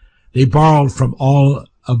Egypt, they borrowed from all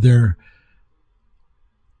of the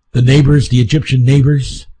neighbors, the Egyptian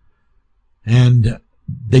neighbors, and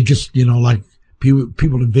they just, like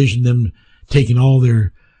people envisioned them taking all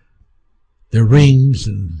their rings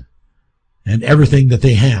and everything that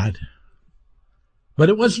they had. But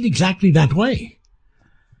it wasn't exactly that way.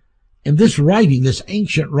 In this writing, this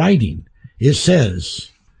ancient writing, it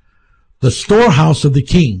says, the storehouse of the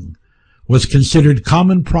king was considered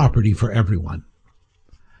common property for everyone.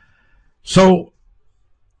 So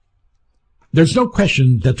there's no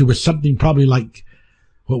question that there was something probably like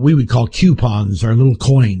what we would call coupons or little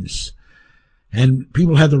coins. And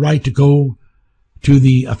people had the right to go to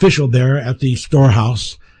the official there at the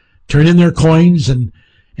storehouse, turn in their coins and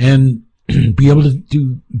be able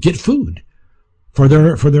to get food for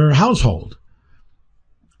their household.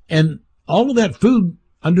 And all of that food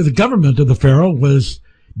under the government of the Pharaoh was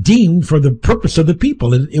deemed for the purpose of the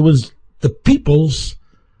people. It was the people's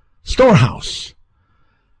storehouse.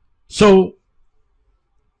 So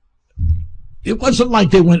it wasn't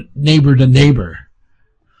like they went neighbor to neighbor.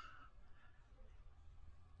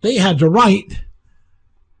 They had the right,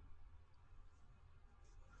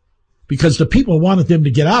 because the people wanted them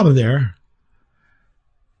to get out of there.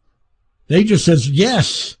 They just says,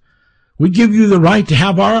 yes, we give you the right to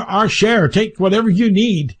have our share. Take whatever you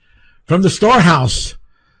need from the storehouse.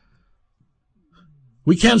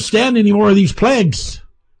 We can't stand any more of these plagues.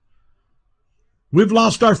 We've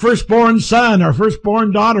lost our firstborn son, our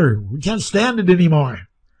firstborn daughter. We can't stand it anymore.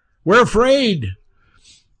 We're afraid.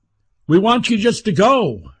 We want you just to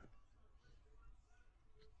go.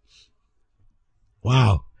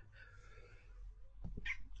 Wow.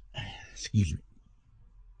 Excuse me.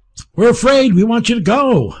 We're afraid. We want you to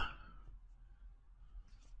go.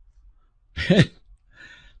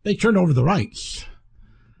 They turned over the rights.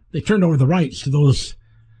 They turned over the rights to those.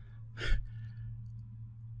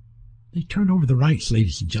 They turned over the rights,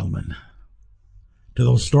 ladies and gentlemen, to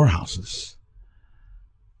those storehouses.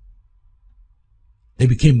 They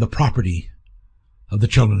became the property of the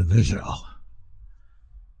children of Israel.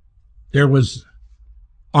 There was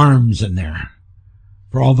arms in there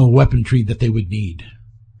for all the weaponry that they would need.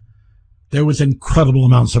 There was incredible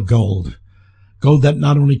amounts of gold. Gold that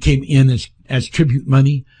not only came in as tribute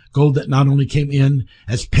money, gold that not only came in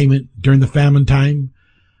as payment during the famine time,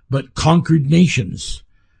 but conquered nations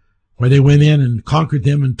where they went in and conquered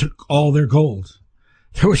them and took all their gold.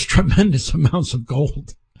 There was tremendous amounts of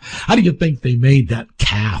gold. How do you think they made that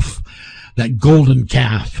calf, that golden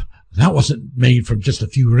calf? That wasn't made from just a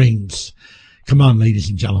few rings. Come on, ladies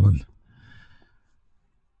and gentlemen.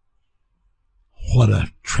 What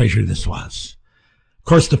a treasure this was. Of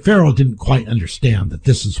course, the Pharaoh didn't quite understand that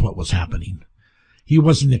this is what was happening. He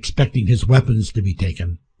wasn't expecting his weapons to be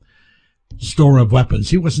taken, store of weapons.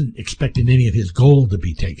 He wasn't expecting any of his gold to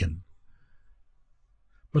be taken.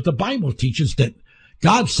 But the Bible teaches that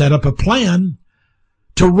God set up a plan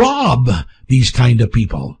to rob these kind of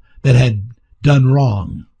people that had done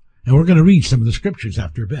wrong. And we're going to read some of the scriptures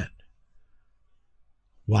after a bit.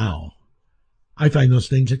 Wow. I find those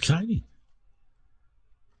things exciting.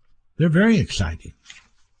 They're very exciting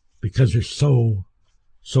because they're so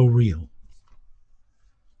real.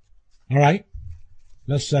 All right.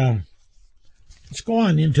 Let's go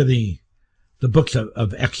on into the books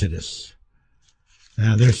of Exodus.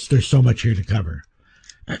 There's so much here to cover.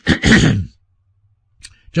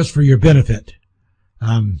 Just for your benefit,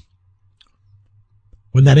 when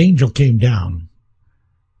that angel came down,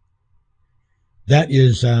 that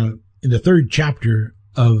is in the 3rd chapter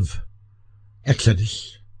of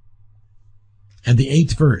Exodus and the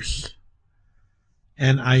 8th verse.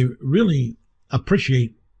 And I really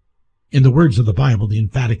appreciate in the words of the Bible, the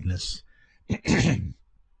emphaticness.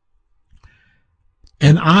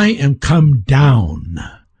 And I am come down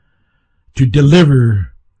to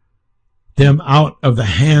deliver them out of the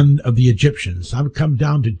hand of the Egyptians. I've come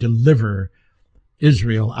down to deliver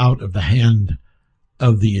Israel out of the hand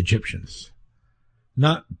of the Egyptians.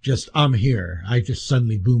 Not just, I'm here. I just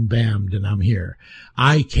suddenly boom bammed and I'm here.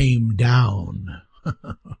 I came down.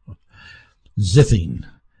 Zithing.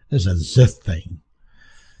 There's a zith thing.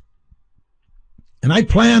 And I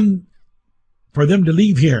plan for them to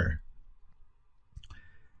leave here,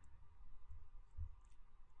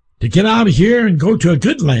 to get out of here and go to a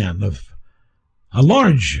good land, of a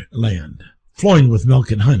large land flowing with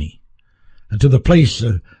milk and honey, and to the place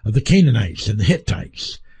of the Canaanites and the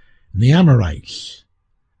Hittites and the Amorites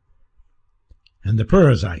and the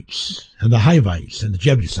Perizzites and the Hivites and the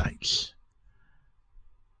Jebusites.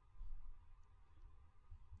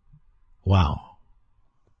 Wow.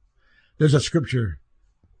 There's a scripture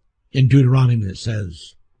in Deuteronomy that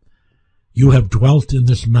says, you have dwelt in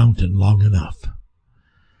this mountain long enough.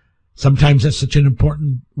 Sometimes that's such an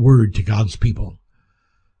important word to God's people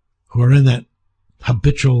who are in that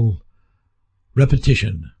habitual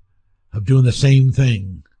repetition of doing the same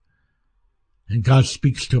thing. And God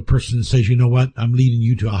speaks to a person and says, you know what? I'm leading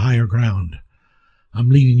you to a higher ground. I'm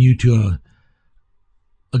leading you to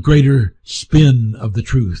a greater spin of the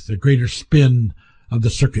truth, a greater spin of the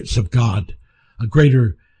circuits of God, a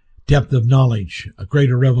greater depth of knowledge, a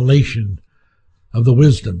greater revelation of the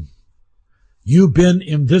wisdom. You've been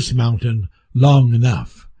in this mountain long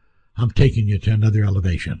enough. I'm taking you to another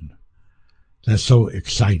elevation. That's so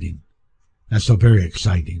exciting. That's so very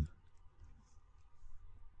exciting.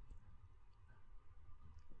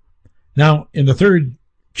 Now, in the third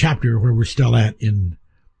chapter where we're still at in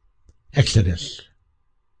Exodus,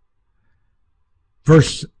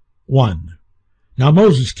 verse 1. Now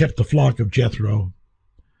Moses kept the flock of Jethro,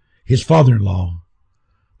 his father-in-law,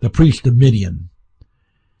 the priest of Midian,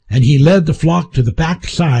 and he led the flock to the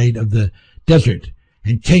backside of the desert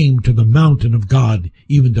and came to the mountain of God,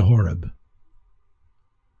 even to Horeb.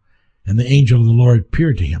 And the angel of the Lord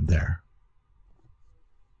appeared to him there.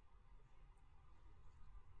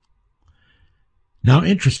 Now,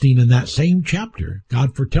 interesting, in that same chapter,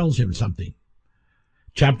 God foretells him something.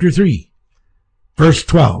 Chapter 3, verse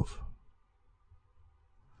 12.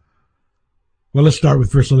 Well, let's start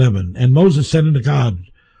with verse 11. And Moses said unto God,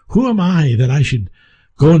 who am I that I should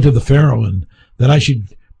go unto the Pharaoh, and that I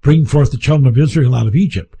should bring forth the children of Israel out of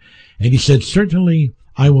Egypt? And he said, certainly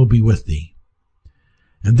I will be with thee.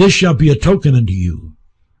 And this shall be a token unto you.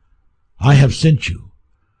 I have sent you.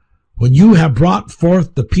 When you have brought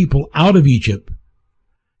forth the people out of Egypt,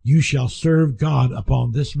 you shall serve God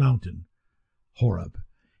upon this mountain, Horeb.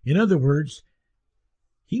 In other words,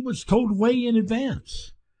 he was told way in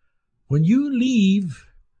advance. When you leave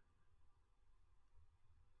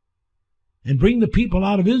and bring the people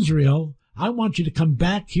out of Israel, I want you to come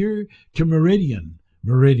back here to Midian.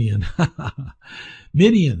 I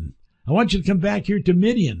want you to come back here to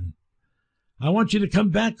Midian. I want you to come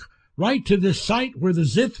back right to this site where the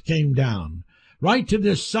Zith came down, right to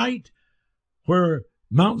this site where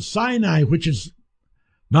Mount Sinai, which is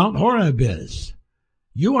Mount Horeb, is.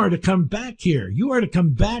 You are to come back here. You are to come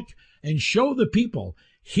back and show the people,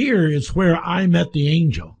 here is where I met the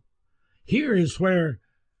angel. Here is where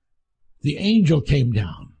the angel came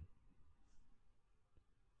down.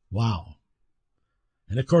 Wow.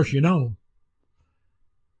 And of course, you know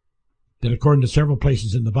that according to several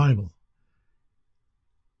places in the Bible,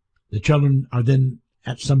 the children are then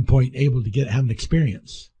at some point able to have an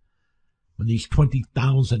experience when these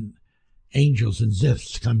 20,000 angels and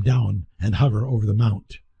ziths come down and hover over the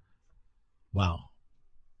mount. Wow.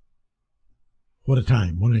 What a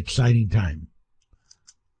time. What an exciting time.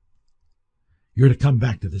 You're to come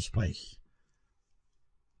back to this place.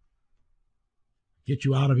 Get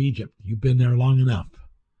you out of Egypt. You've been there long enough.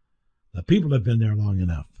 The people have been there long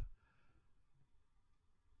enough.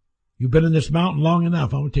 You've been in this mountain long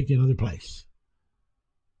enough. I want to take you another place.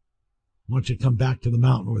 I want you to come back to the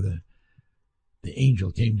mountain where the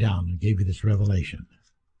angel came down and gave you this revelation.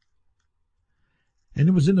 And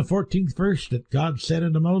it was in the 14th verse that God said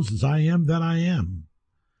unto Moses, I am that I am.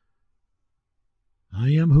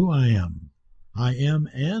 I am who I am. I am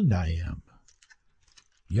and I am.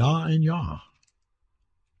 Yah and Yah.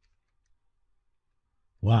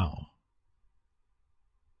 Wow.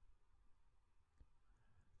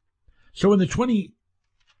 So in the 22nd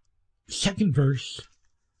verse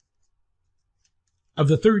of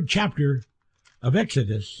the 3rd chapter of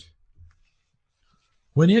Exodus,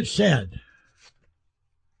 when it said,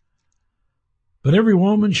 But every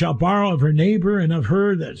woman shall borrow of her neighbor and of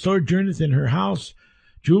her that sojourneth in her house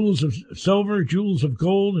jewels of silver, jewels of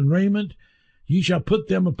gold, and raiment. Ye shall put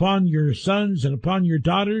them upon your sons and upon your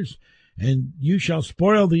daughters, and you shall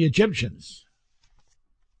spoil the Egyptians.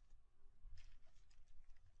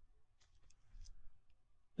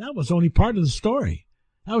 That was only part of the story.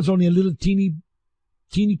 That was only a little teeny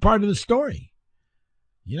part of the story.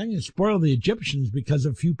 You're not going to spoil the Egyptians because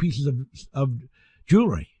of a few pieces of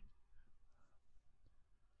jewelry.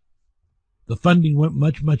 The funding went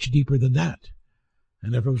much, much deeper than that.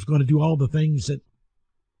 And if it was going to do all the things that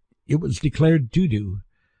it was declared to do,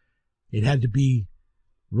 it had to be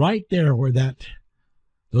right there where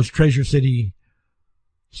those Treasure City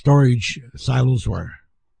storage silos were.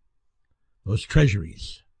 Those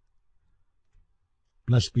treasuries.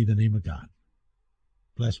 Blessed be the name of God.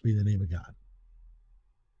 Blessed be the name of God.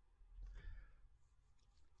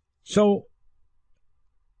 So,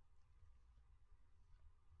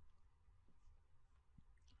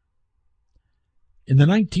 in the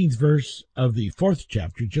 19th verse of the 4th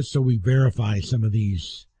chapter, just so we verify some of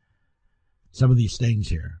these things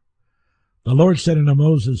here, the Lord said unto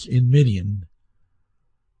Moses in Midian,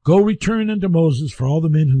 Go return unto Moses, for all the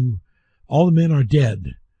men are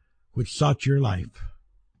dead, which sought your life.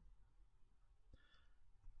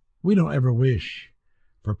 We don't ever wish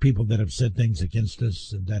for people that have said things against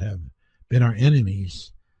us and that have been our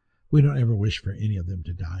enemies. We don't ever wish for any of them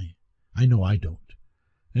to die. I know I don't.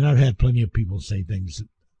 And I've had plenty of people say things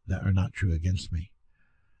that are not true against me.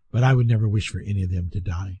 But I would never wish for any of them to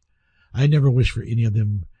die. I never wish for any of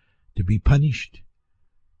them to be punished.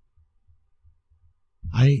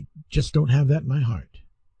 I just don't have that in my heart.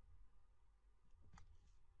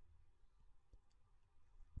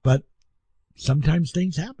 But sometimes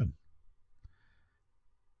things happen.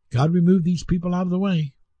 God removed these people out of the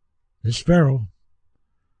way. This Pharaoh.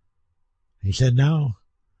 He said, now,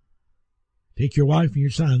 take your wife and your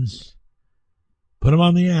sons, put them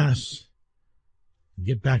on the ass, and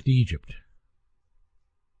get back to Egypt.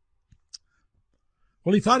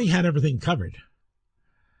 Well, he thought he had everything covered.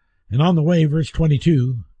 And on the way, verse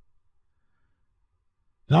 22,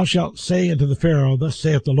 Thou shalt say unto the Pharaoh, Thus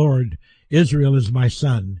saith the Lord, Israel is my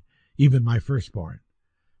son, even my firstborn.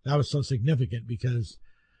 That was so significant because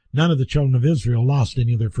none of the children of Israel lost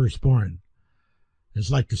any of their firstborn. It's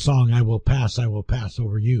like the song, I will pass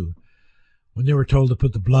over you. When they were told to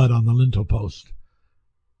put the blood on the lintel post,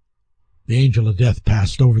 the angel of death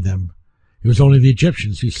passed over them. It was only the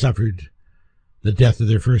Egyptians who suffered the death of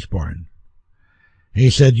their firstborn. And he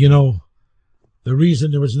said, the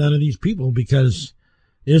reason there was none of these people, because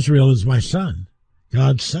Israel is my son,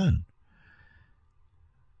 God's son.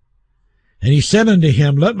 And he said unto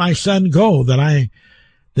him, Let my son go, that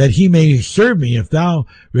he may serve me. If thou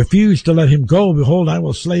refuse to let him go, behold, I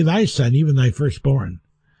will slay thy son, even thy firstborn.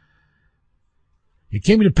 It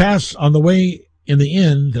came to pass on the way in the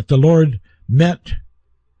end that the Lord met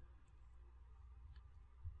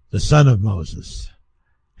the son of Moses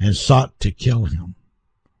and sought to kill him.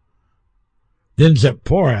 Then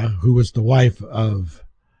Zipporah, who was the wife of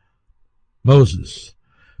Moses,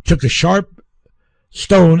 took a sharp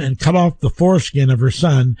stone and cut off the foreskin of her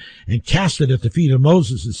son and cast it at the feet of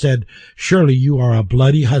Moses and said, Surely you are a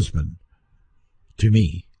bloody husband to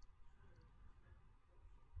me.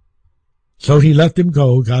 So he let them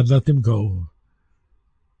go. God let them go.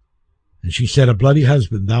 And she said, A bloody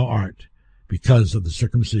husband thou art, because of the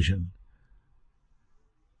circumcision.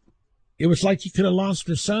 It was like he could have lost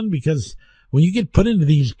his son, because when you get put into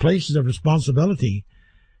these places of responsibility,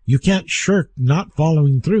 you can't shirk not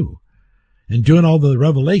following through and doing all the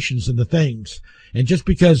revelations and the things. And just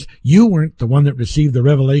because you weren't the one that received the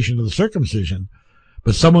revelation of the circumcision,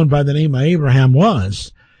 but someone by the name of Abraham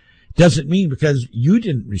was, doesn't mean because you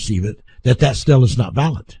didn't receive it that still is not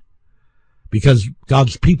valid. Because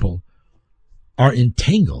God's people are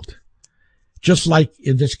entangled. Just like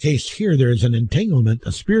in this case here, there is an entanglement,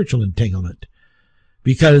 a spiritual entanglement.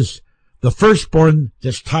 Because the firstborn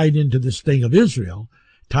that's tied into this thing of Israel,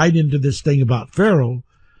 tied into this thing about Pharaoh,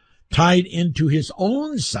 tied into his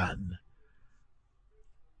own son,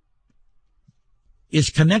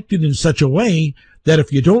 is connected in such a way that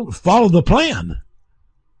if you don't follow the plan,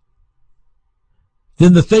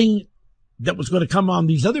 then the thing that was going to come on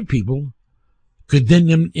these other people could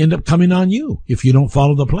then end up coming on you if you don't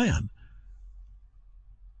follow the plan.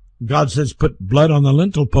 God says, put blood on the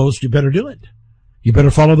lintel post, you better do it. You better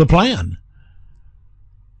follow the plan.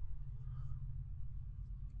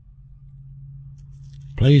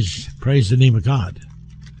 Praise the name of God.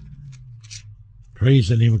 Praise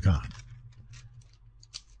the name of God.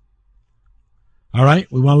 All right,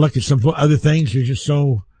 we want to look at some other things. They're just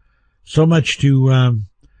so So much to,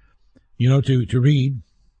 to read.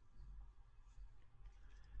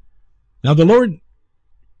 Now the Lord,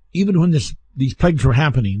 even when these plagues were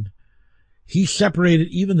happening, he separated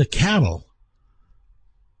even the cattle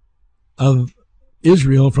of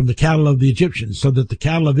Israel from the cattle of the Egyptians, so that the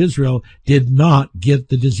cattle of Israel did not get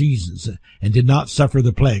the diseases and did not suffer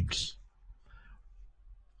the plagues.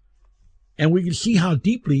 And we can see how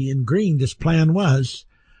deeply ingrained this plan was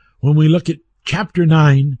when we look at chapter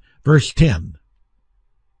 9, verse 10.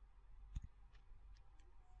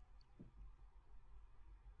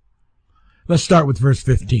 Let's start with verse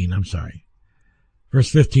 15. Verse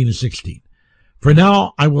 15 and 16. For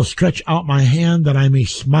now I will stretch out my hand that I may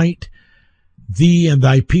smite thee and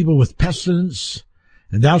thy people with pestilence,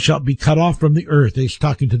 and thou shalt be cut off from the earth. He's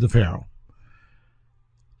talking to the Pharaoh.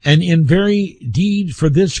 And in very deed for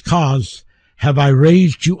this cause have I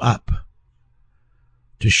raised you up,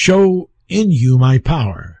 to show in you my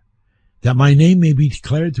power, that my name may be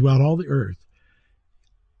declared throughout all the earth.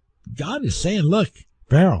 God is saying, look,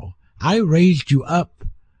 Pharaoh, I raised you up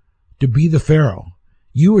to be the Pharaoh.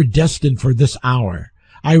 You were destined for this hour.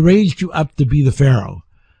 I raised you up to be the Pharaoh,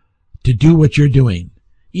 to do what you're doing.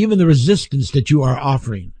 Even the resistance that you are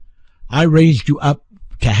offering, I raised you up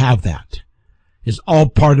to have that. It's all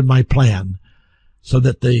part of my plan, so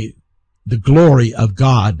that the glory of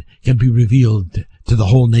God can be revealed to the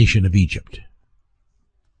whole nation of Egypt.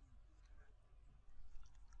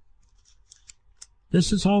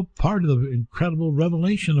 This is all part of the incredible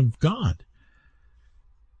revelation of God.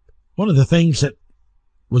 One of the things that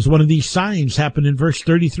was one of these signs happened in verse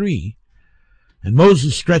 33. And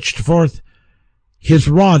Moses stretched forth his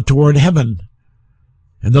rod toward heaven,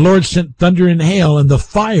 and the Lord sent thunder and hail, and the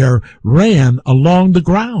fire ran along the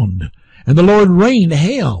ground. And the Lord rained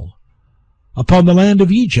hail upon the land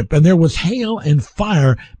of Egypt, and there was hail and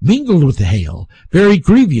fire mingled with the hail, very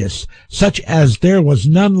grievous, such as there was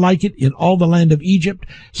none like it in all the land of Egypt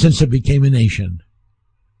since it became a nation.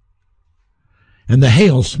 And the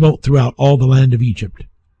hail smote throughout all the land of Egypt,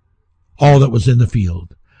 all that was in the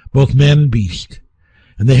field, both man and beast.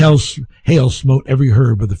 And the hail smote every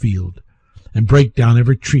herb of the field, and brake down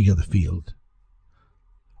every tree of the field.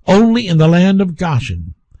 Only in the land of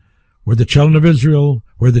Goshen, where the children of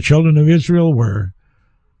Israel were,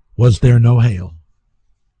 was there no hail.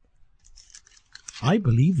 I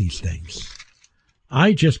believe these things.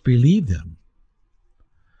 I just believe them.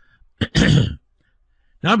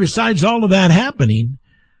 Now, besides all of that happening,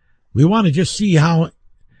 we want to just see how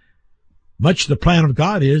much the plan of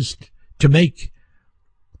God is to make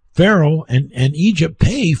Pharaoh and Egypt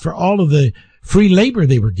pay for all of the free labor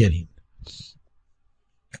they were getting.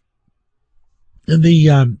 In the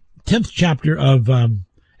 10th chapter of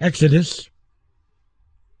Exodus,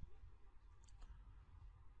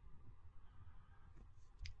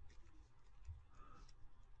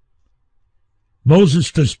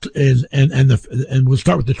 Moses and we'll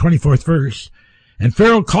start with the 24th verse. And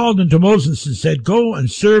Pharaoh called unto Moses and said, Go and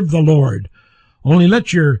serve the Lord. Only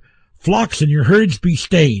let your flocks and your herds be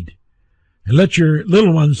stayed, and let your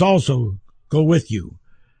little ones also go with you.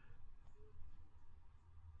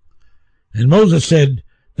 And Moses said,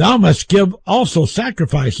 Thou must give also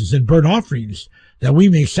sacrifices and burnt offerings, that we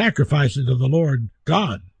may sacrifice unto the Lord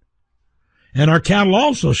God. And our cattle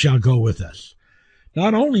also shall go with us.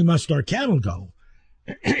 Not only must our cattle go,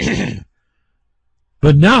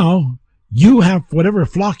 but now you have whatever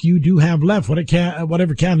flock you do have left,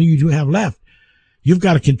 whatever cattle you do have left, you've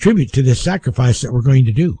got to contribute to this sacrifice that we're going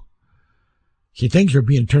to do. See, things are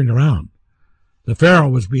being turned around. The Pharaoh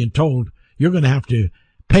was being told, you're going to have to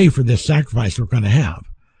pay for this sacrifice we're going to have.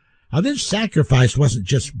 Now, this sacrifice wasn't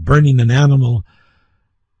just burning an animal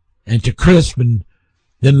and to crisp and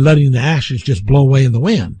then letting the ashes just blow away in the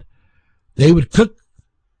wind. They would cook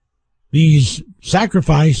these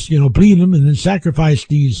sacrifice, bleed them and then sacrifice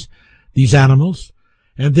these animals,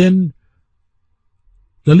 and then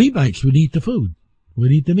the Levites would eat the food,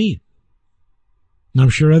 would eat the meat. And I'm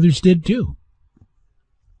sure others did too.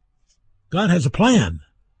 God has a plan.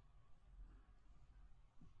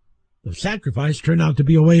 The sacrifice turned out to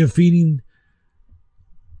be a way of feeding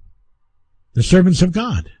the servants of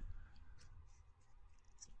God.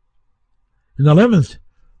 In the 11th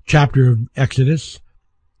chapter of Exodus,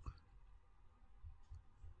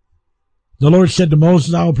 the Lord said to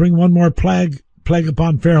Moses, I will bring one more plague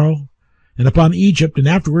upon Pharaoh and upon Egypt, and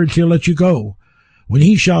afterwards he'll let you go. When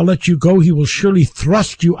he shall let you go, he will surely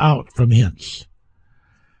thrust you out from hence.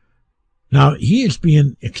 Now, he is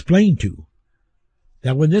being explained to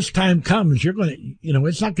that when this time comes, you're going to,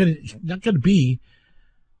 it's not going to be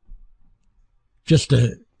just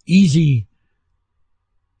a easy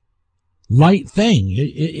light thing.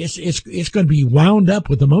 It's going to be wound up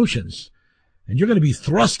with emotions. And you're going to be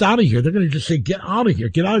thrust out of here. They're going to just say, get out of here.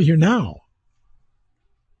 Get out of here now.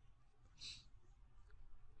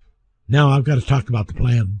 Now I've got to talk about the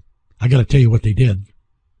plan. I got to tell you what they did.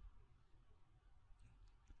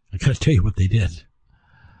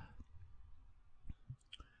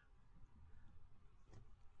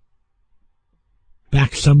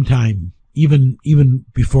 Back sometime, even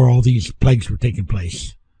before all these plagues were taking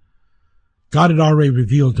place, God had already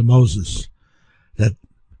revealed to Moses that,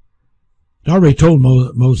 already told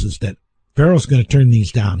Moses that Pharaoh's going to turn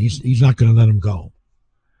these down. He's not going to let them go.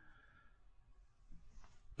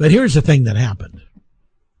 But here's the thing that happened.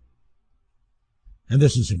 And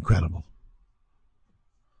this is incredible.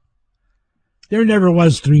 There never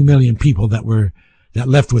was 3 million people that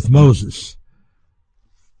left with Moses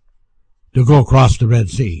to go across the Red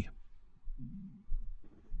Sea.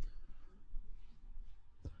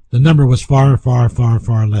 The number was far, far, far,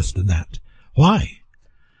 far less than that. Why?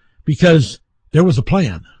 Because there was a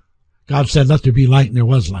plan. God said, let there be light, and there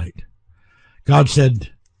was light. God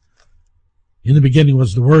said, in the beginning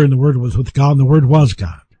was the Word, and the Word was with God, and the Word was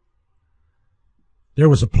God. There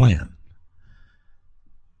was a plan.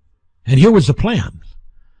 And here was the plan.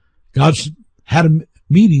 God had a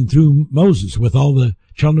meeting through Moses with all the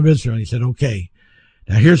children of Israel. He said, okay,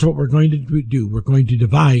 now here's what we're going to do. We're going to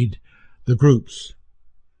divide the groups.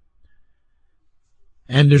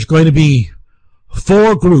 And there's going to be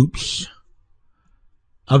 4 groups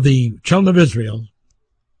of the children of Israel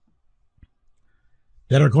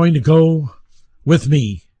that are going to go with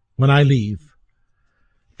me when I leave.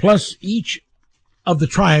 Plus, each of the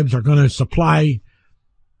tribes are going to supply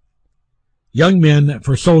young men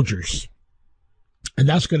for soldiers. And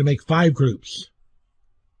that's going to make 5 groups.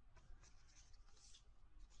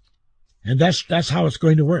 And that's how it's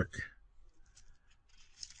going to work.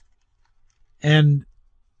 And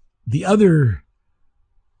the other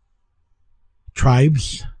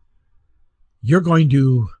tribes, you're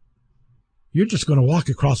just going to walk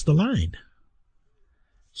across the line.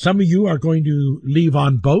 Some of you are going to leave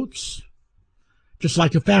on boats, just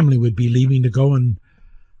like a family would be leaving to go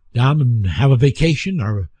down and have a vacation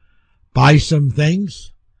or buy some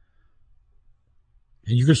things.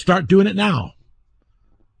 And you can start doing it now.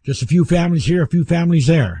 Just a few families here, a few families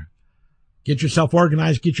there. Get yourself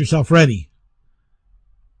organized, get yourself ready.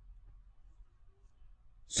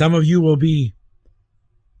 Some of you will be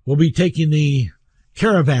taking the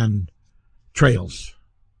caravan trails.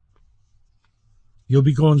 You'll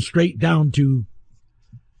be going straight down to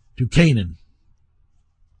Canaan.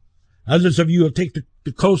 Others of you will take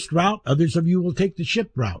the coast route. Others of you will take the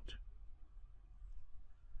ship route.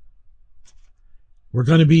 We're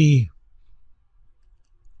going to be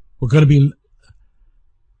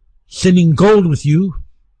sending gold with you.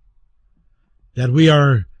 That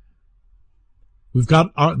we've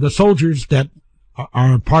got the soldiers that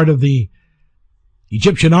are part of the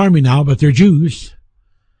Egyptian army now, but they're Jews,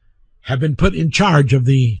 have been put in charge of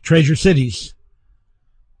the treasure cities.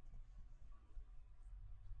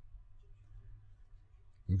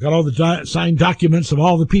 We've got all the signed documents of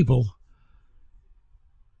all the people.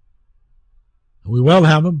 We will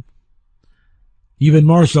have them. Even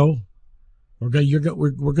more so. We're going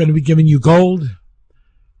to be giving you gold.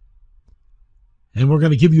 And we're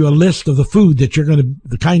going to give you a list of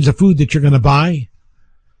the kinds of food that you're going to buy.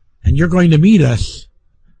 And you're going to meet us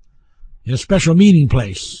in a special meeting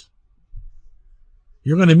place.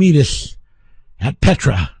 You're going to meet us at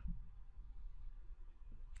Petra,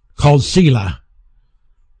 called Selah.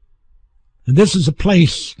 And this is a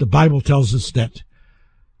place, the Bible tells us, that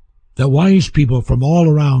the wise people from all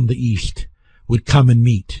around the East would come and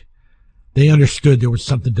meet. They understood there was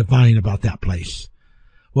something divine about that place.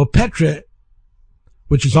 Well, Petra,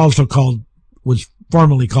 which is was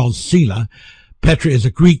formerly called Selah. Petra is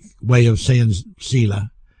a Greek way of saying Selah.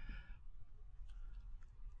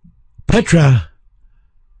 Petra,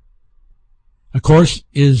 of course,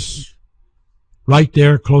 is right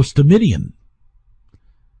there close to Midian.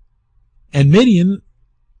 And Midian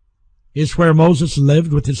is where Moses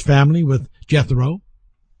lived with his family, with Jethro,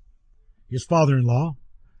 his father-in-law,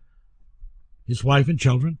 his wife and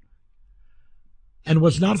children, and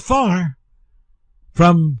was not far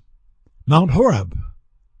from Mount Horeb,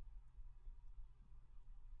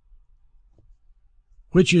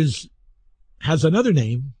 which has another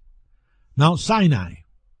name, Mount Sinai.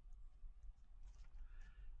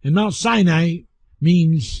 And Mount Sinai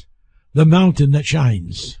means the mountain that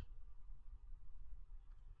shines.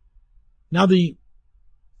 Now the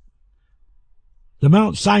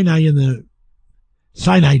Mount Sinai in the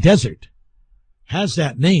Sinai Desert has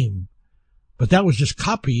that name, but that was just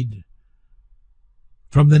copied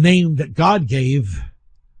from the name that God gave,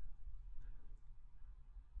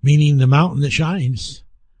 meaning the mountain that shines.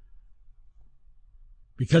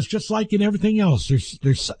 Because just like in everything else,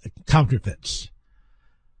 there's counterfeits.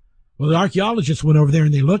 Well, the archaeologists went over there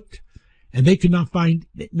and they looked, and they could not find,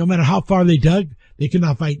 no matter how far they dug, they could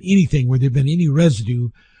not find anything where there'd been any residue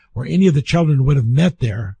where any of the children would have met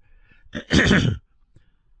there.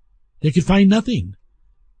 They could find nothing.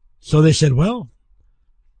 So they said, well,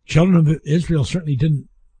 children of Israel certainly didn't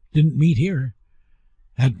meet here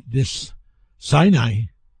at this Sinai.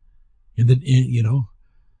 There's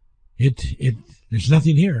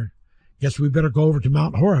nothing here. Guess we better go over to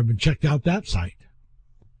Mount Horeb and check out that site.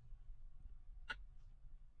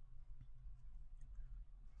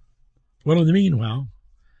 Well, in the meanwhile,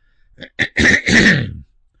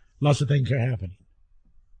 lots of things are happening.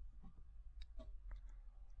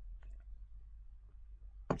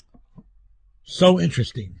 So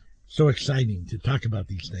interesting, so exciting to talk about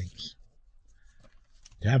these things,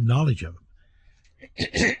 to have knowledge of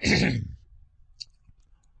them.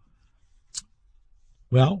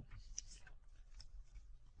 Well,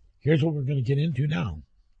 here's what we're going to get into now.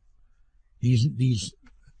 These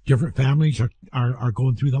different families are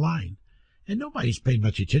going through the line. And nobody's paying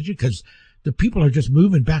much attention because the people are just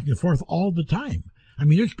moving back and forth all the time. I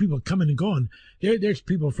mean, there's people coming and going. There's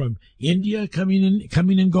people from India coming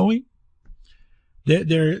and going.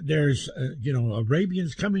 There's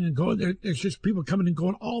Arabians coming and going. There's just people coming and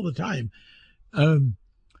going all the time.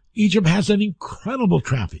 Egypt has an incredible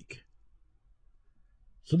traffic.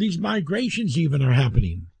 So these migrations even are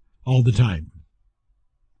happening all the time.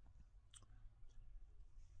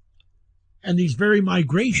 And these very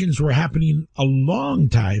migrations were happening a long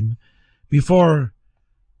time before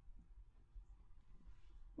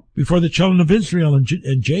the children of Israel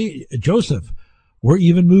and Joseph were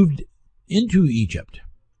even moved into Egypt.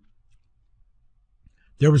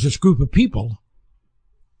 There was this group of people,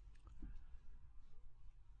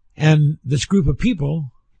 and this group of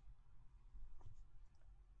people,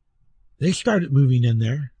 they started moving in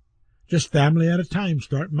there, just family at a time,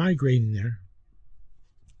 start migrating there.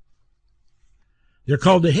 They're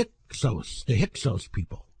called the Hyksos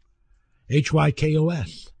people,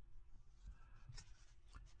 Hykos.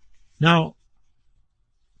 Now,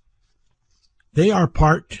 they are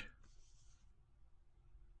part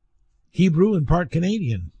Hebrew and part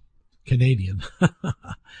Canadian.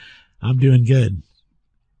 I'm doing good.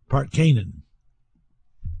 Part Canaan.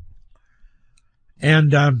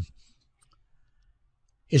 And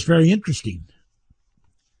it's very interesting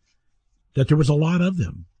that there was a lot of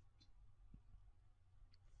them.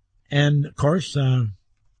 And, of course,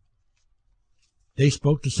 they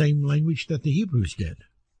spoke the same language that the Hebrews did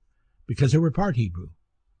because they were part Hebrew.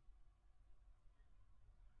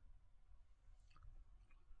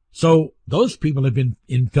 So those people have been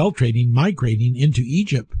infiltrating, migrating into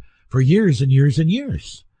Egypt for years and years and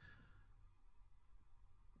years.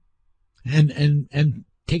 And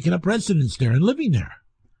taking up residence there and living there.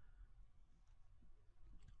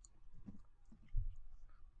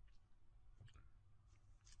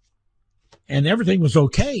 And everything was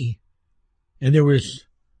okay. And there was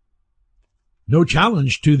no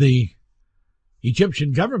challenge to the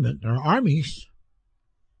Egyptian government or armies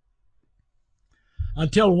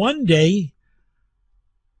until one day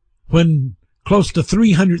when close to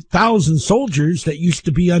 300,000 soldiers that used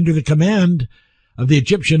to be under the command of the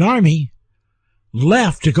Egyptian army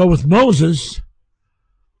left to go with Moses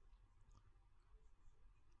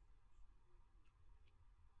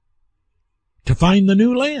to find the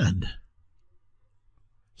new land.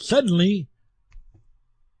 Suddenly,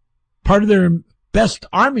 part of their best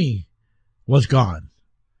army was gone.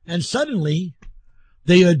 And suddenly,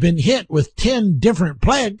 they had been hit with 10 different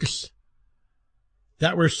plagues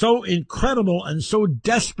that were so incredible and so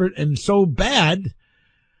desperate and so bad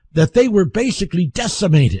that they were basically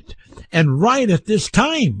decimated. And right at this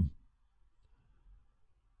time,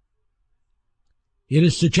 it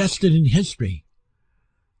is suggested in history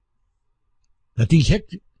that these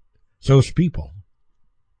Hyksos people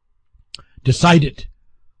decided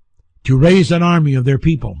to raise an army of their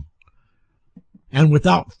people. And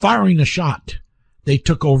without firing a shot, they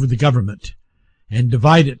took over the government and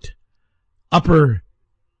divided Upper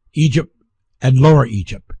Egypt and Lower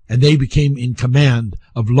Egypt. And they became in command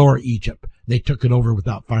of Lower Egypt. They took it over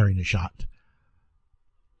without firing a shot.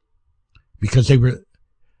 Because they were,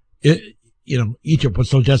 Egypt was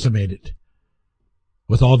so decimated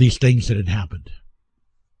with all these things that had happened.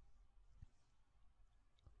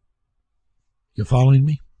 You following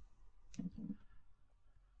me?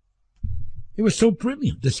 It was so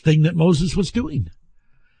brilliant, this thing that Moses was doing.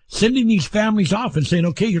 Sending these families off and saying,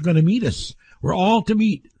 okay, you're going to meet us. We're all to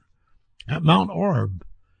meet at Mount Horeb.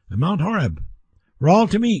 At Mount Horeb. We're all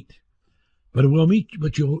to meet. But you'll meet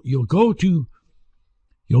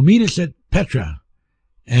us at Petra.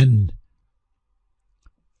 And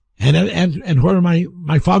where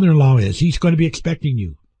my father-in-law is. He's going to be expecting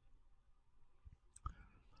you.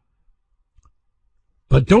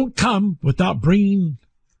 But don't come without bringing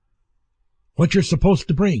what you're supposed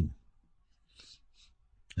to bring.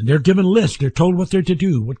 And they're given a list. They're told what they're to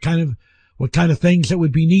do, what kind of things that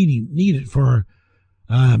would be needed for,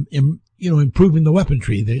 improving the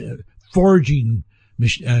weaponry, the forging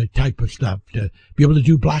type of stuff, to be able to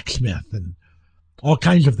do blacksmith and all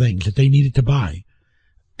kinds of things that they needed to buy.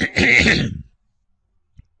 It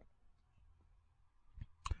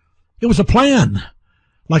was a plan.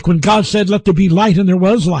 Like when God said, let there be light, and there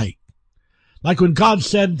was light. Like when God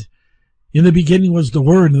said, in the beginning was the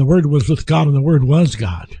Word, and the Word was with God, and the Word was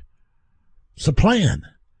God. It's a plan.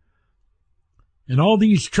 And all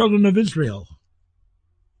these children of Israel.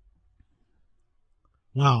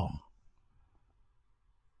 Wow.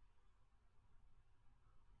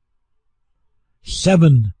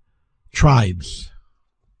 Seven tribes.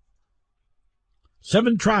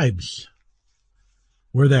 7 tribes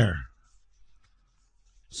were there.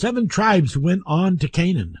 7 tribes went on to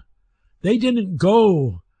Canaan. They didn't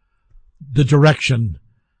go the direction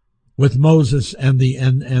with Moses and the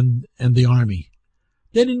army.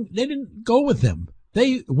 They didn't go with them.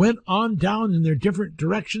 They went on down in their different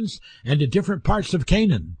directions and to different parts of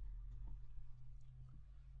Canaan.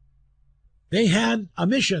 They had a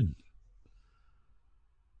mission.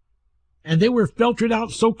 And they were filtered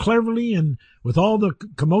out so cleverly, and with all the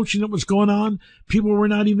commotion that was going on, people were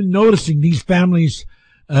not even noticing these families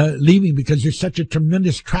leaving, because there's such a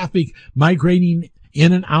tremendous traffic migrating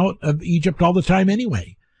in and out of Egypt all the time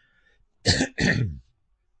anyway.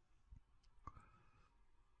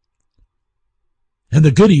 And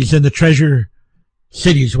the goodies in the treasure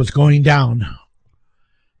cities was going down,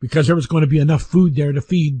 because there was going to be enough food there to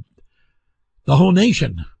feed the whole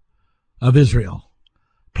nation of Israel,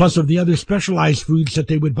 plus of the other specialized foods that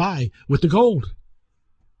they would buy with the gold.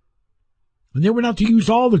 And they were not to use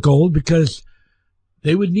all the gold, because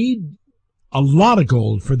they would need a lot of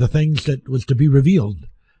gold for the things that was to be revealed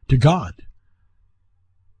to God,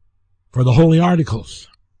 for the holy articles.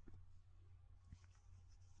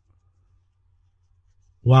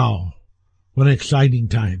 Wow, what an exciting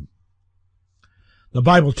time. The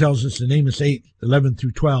Bible tells us in Amos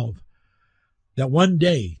 8:11-12 that one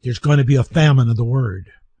day there's going to be a famine of the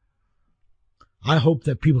Word. I hope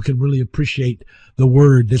that people can really appreciate the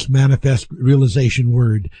Word, this manifest realization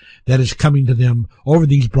Word that is coming to them over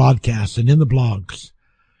these broadcasts and in the blogs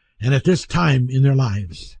and at this time in their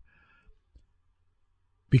lives.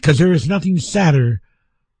 Because there is nothing sadder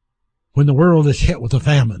when the world is hit with a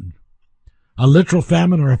famine. A literal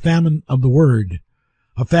famine, or a famine of the Word.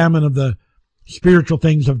 A famine of the spiritual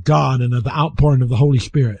things of God and of the outpouring of the Holy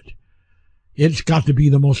Spirit. It's got to be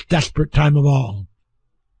the most desperate time of all.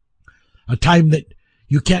 A time that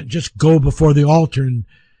you can't just go before the altar and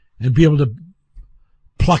be able to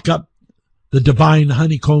pluck up the divine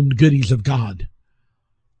honeycombed goodies of God,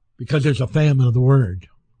 because there's a famine of the Word.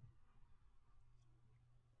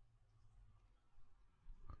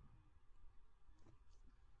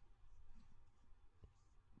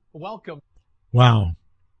 Welcome. Wow.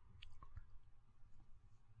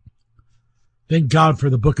 Thank God for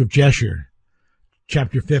the book of Jasher,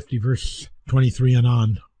 chapter 50, verse 23 and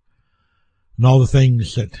on, and all the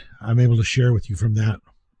things that I'm able to share with you from that.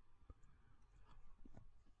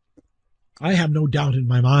 I have no doubt in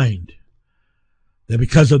my mind that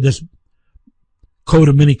because of this coat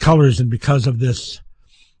of many colors, and because of this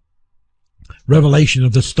revelation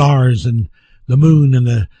of the stars and the moon and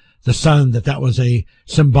the sun, that was a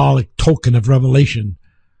symbolic token of revelation,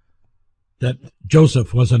 that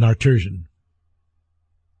Joseph was an artisan.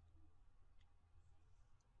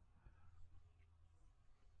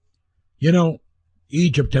 You know,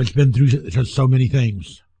 Egypt has been through so many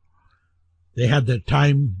things. They had the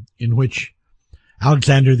time in which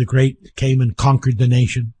Alexander the Great came and conquered the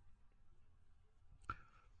nation.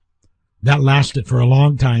 That lasted for a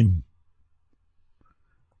long time.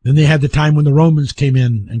 Then they had the time when the Romans came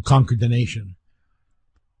in and conquered the nation.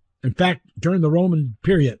 In fact, during the Roman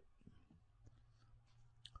period,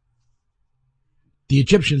 the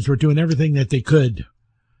Egyptians were doing everything that they could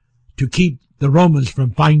to keep the Romans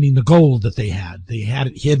from finding the gold that they had. They had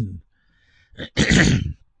it hidden.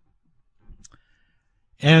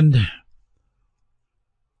 And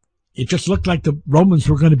it just looked like the Romans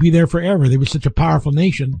were going to be there forever. They were such a powerful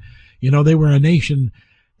nation. You know, they were a nation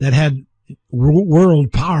that had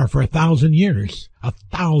world power for 1,000 years.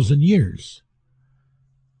 1,000 years.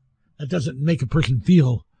 that doesn't make a person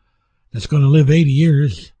feel that's going to live 80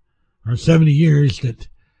 years or 70 years that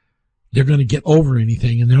they're going to get over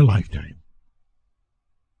anything in their lifetime.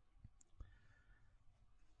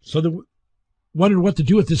 So they wondered what to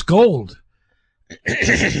do with this gold.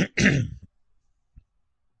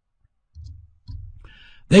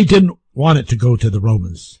 They didn't want it to go to the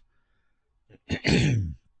Romans.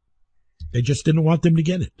 They just didn't want them to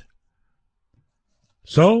get it.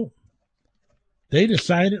 So they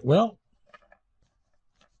decided, well,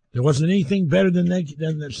 there wasn't anything better than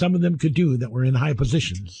that some of them could do that were in high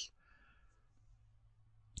positions.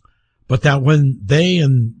 But that when they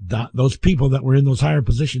and those people that were in those higher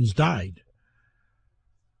positions died,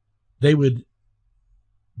 they would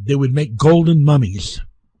make golden mummies.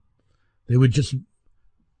 They would just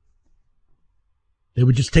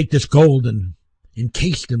take this gold and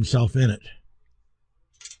encase themselves in it.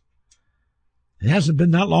 It hasn't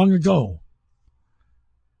been that long ago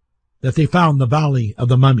that they found the Valley of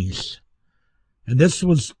the Mummies. And this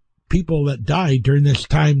was people that died during this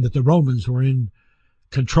time that the Romans were in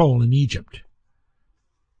control in Egypt.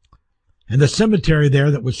 And the cemetery there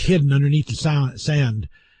that was hidden underneath the sand,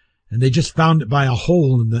 and they just found it by a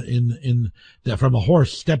hole from a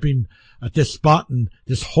horse stepping at this spot, and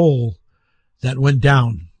this hole that went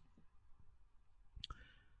down.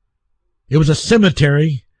 It was a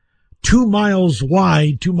cemetery 2 miles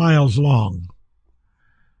wide, 2 miles long.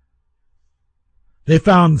 They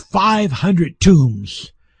found 500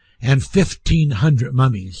 tombs and 1,500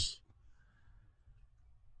 mummies.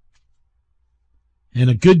 And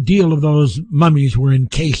a good deal of those mummies were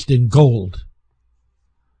encased in gold.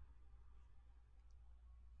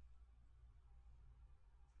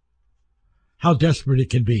 How desperate it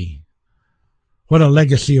can be. What a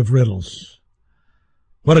legacy of riddles.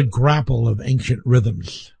 What a grapple of ancient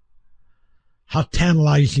rhythms. How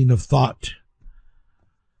tantalizing of thought.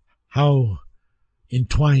 How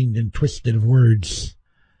entwined and twisted of words.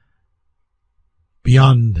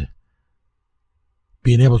 Beyond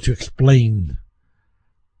being able to explain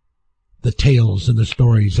the tales and the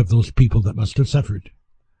stories of those people that must have suffered.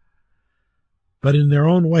 But in their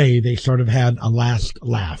own way, they sort of had a last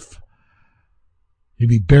laugh. You'd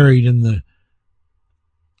be buried in the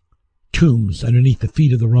tombs underneath the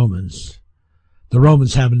feet of the Romans. The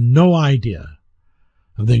Romans having no idea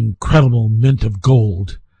of the incredible mint of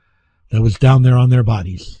gold that was down there on their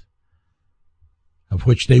bodies, of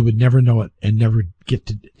which they would never know it and never get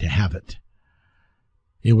to have it.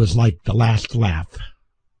 It was like the last laugh.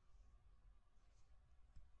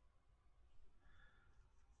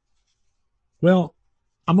 Well,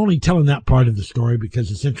 I'm only telling that part of the story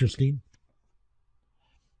because it's interesting.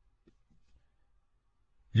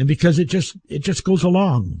 And because it just goes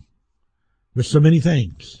along with so many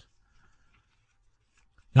things.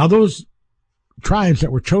 Now those tribes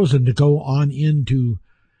that were chosen to go on into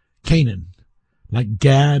Canaan, like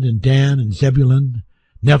Gad and Dan and Zebulun,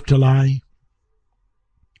 Naphtali,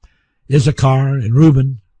 Issachar and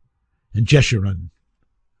Reuben and Jeshurun,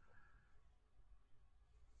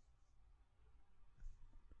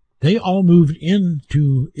 they all moved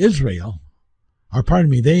into Israel, or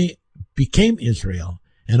pardon me, they became Israel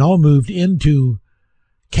and all moved into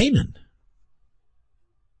Canaan.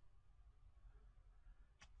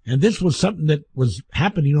 And this was something that was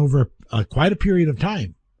happening over quite a period of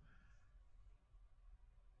time.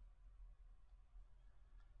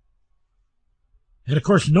 And of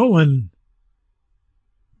course, no one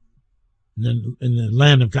in the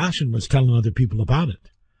land of Goshen was telling other people about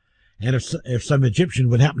it. And if some Egyptian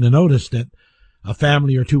would happen to notice that a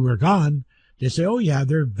family or two were gone, they say, oh yeah,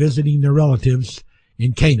 they're visiting their relatives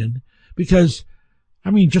in Canaan. Because, I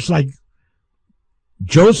mean, just like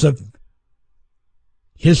Joseph,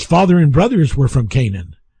 his father and brothers were from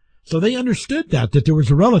Canaan. So they understood that there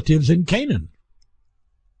was relatives in Canaan.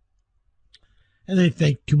 And they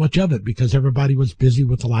think too much of it because everybody was busy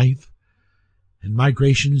with life and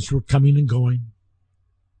migrations were coming and going.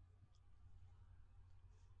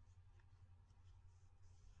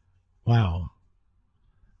 Wow.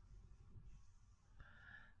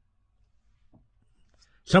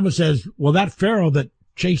 Someone says, well, that Pharaoh that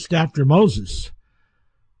chased after Moses,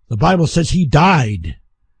 the Bible says he died.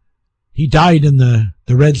 He died in the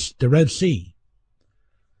Red Sea.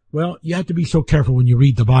 Well, you have to be so careful when you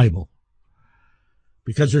read the Bible,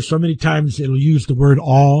 because there's so many times it'll use the word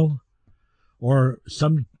all or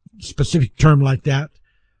some specific term like that,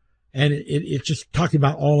 and it's just talking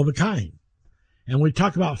about all of a kind. And when we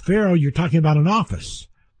talk about Pharaoh, you're talking about an office.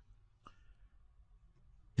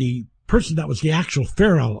 The person that was the actual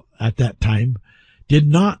Pharaoh at that time did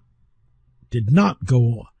not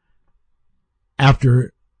go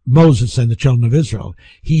after Moses and the children of Israel.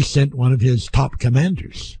 He sent one of his top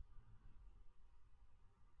commanders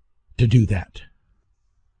to do that.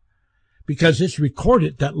 Because it's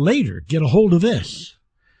recorded that later, get a hold of this.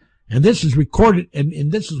 And this is recorded,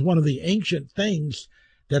 and this is one of the ancient things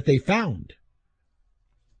that they found.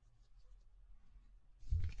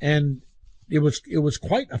 And it was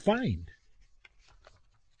quite a find.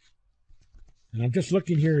 And I'm just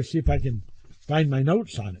looking here to see if I can find my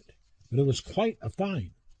notes on it. But it was quite a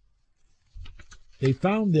find. They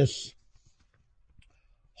found this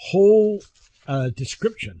whole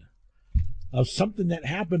description of something that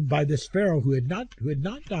happened by this Pharaoh who had not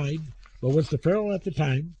died, but was the Pharaoh at the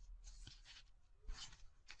time.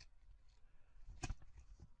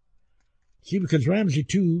 See, because Ramses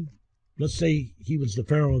II, let's say he was the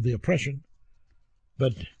Pharaoh of the oppression,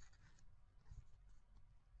 but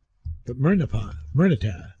Merneptah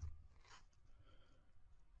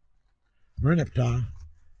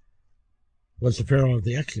was the Pharaoh of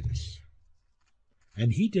the Exodus,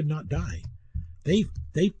 and he did not die. They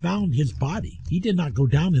found his body. He did not go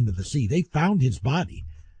down into the sea. They found his body,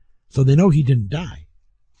 so they know he didn't die.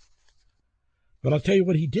 But I'll tell you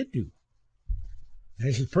what he did do. And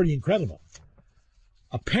this is pretty incredible.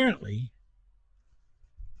 Apparently,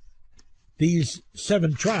 these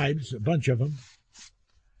 7 tribes, a bunch of them,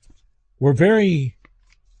 were very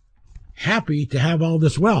happy to have all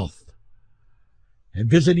this wealth and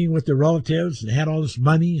visiting with their relatives and had all this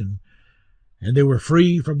money, and they were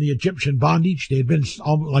free from the Egyptian bondage. They had been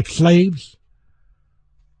almost like slaves.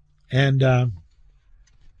 And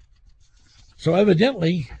so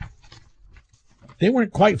evidently, they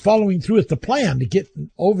weren't quite following through with the plan to get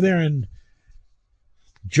over there and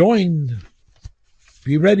join,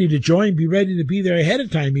 be ready to join, be ready to be there ahead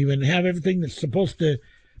of time even, have everything that's supposed to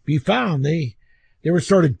be found. They were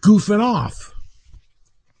sort of goofing off.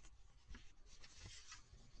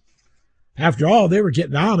 After all, they were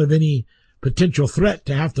getting out of any potential threat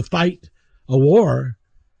to have to fight a war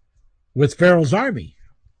with Pharaoh's army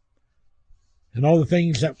and all the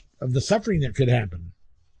things of the suffering that could happen.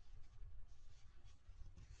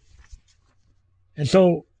 And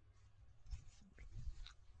so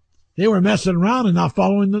they were messing around and not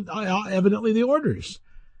following evidently the orders.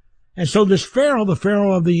 And so this Pharaoh, the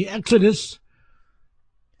Pharaoh of the Exodus,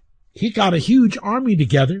 he got a huge army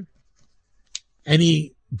together, and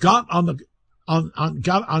he got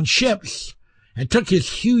on ships and took his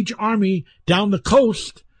huge army down the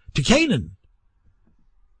coast to Canaan,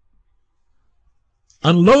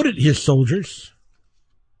 unloaded his soldiers,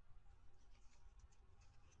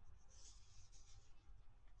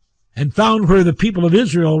 and found where the people of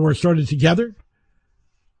Israel were sorted together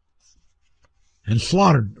and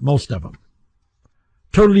slaughtered most of them,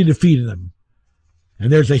 totally defeated them.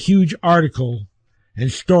 And there's a huge article and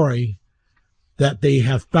story that they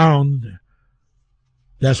have found.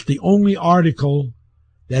 That's the only article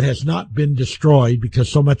that has not been destroyed, because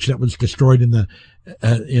so much that was destroyed in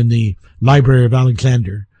the Library of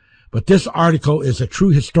Alexander. But this article is a true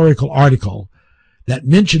historical article that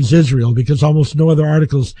mentions Israel, because almost no other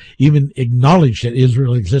articles even acknowledge that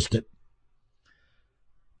Israel existed.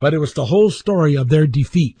 But it was the whole story of their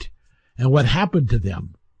defeat and what happened to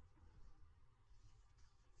them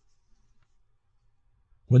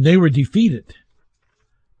when they were defeated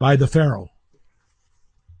by the Pharaoh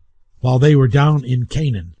while they were down in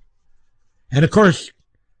Canaan. And of course,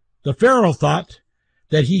 the Pharaoh thought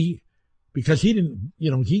that because he didn't,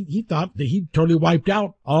 he thought that he totally wiped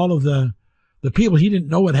out all of the people. He didn't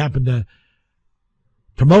know what happened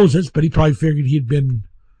to Moses, but he probably figured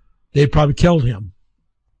they'd probably killed him.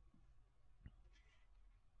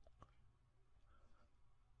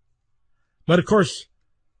 But of course,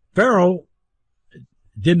 Pharaoh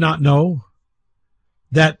did not know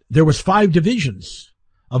that there was 5 divisions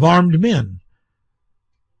of armed men.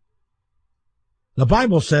 The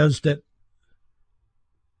Bible says that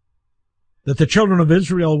the children of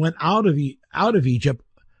Israel went out of Egypt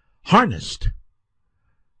harnessed.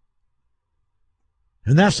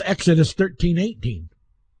 And that's Exodus 13:18.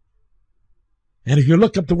 And if you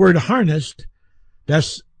look up the word harnessed,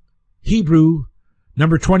 that's Hebrew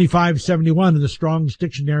number 2571 in the Strong's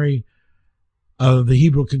Dictionary of the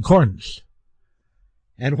Hebrew Concordance.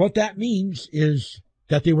 And what that means is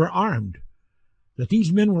that they were armed, that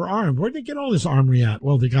these men were armed. Where'd they get all this armory at?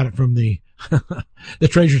 Well, they got it from the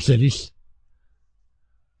treasure cities.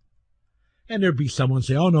 And there'd be someone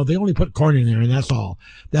say, oh no, they only put corn in there, and that's all.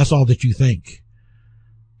 That's all that you think.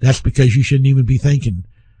 That's because you shouldn't even be thinking,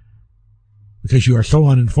 because you are so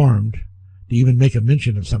uninformed to even make a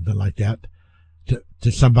mention of something like that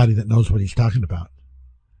to somebody that knows what he's talking about.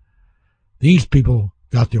 These people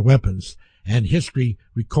got their weapons, And history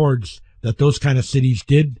records that those kind of cities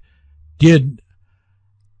did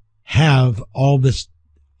have all this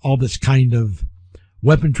kind of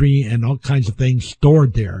weaponry and all kinds of things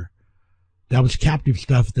stored there. That was captive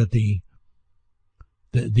stuff that the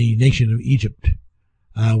nation of Egypt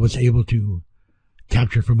was able to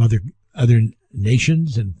capture from other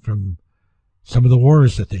nations and from some of the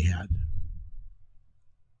wars that they had.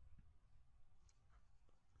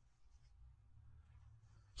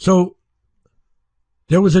 So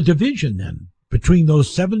there was a division then between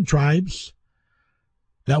those 7 tribes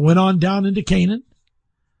that went on down into Canaan.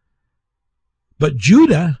 But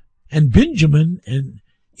Judah and Benjamin and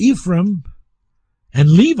Ephraim and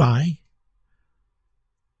Levi,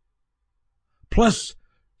 plus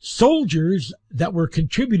soldiers that were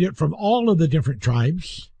contributed from all of the different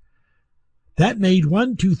tribes, that made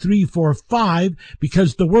 1, 2, 3, 4, 5,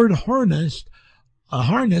 because the word harnessed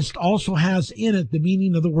also has in it the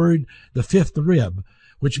meaning of the word the 5th rib,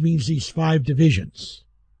 which means these 5 divisions.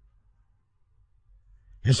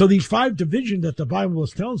 And so these 5 divisions that the Bible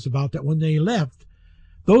tells us about, that when they left,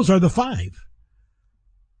 those are the 5.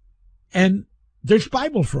 And there's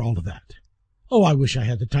Bible for all of that. Oh, I wish I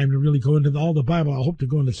had the time to really go into all the Bible. I hope to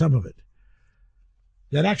go into some of it.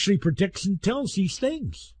 That actually predicts and tells these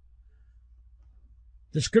things.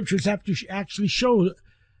 The scriptures have to actually show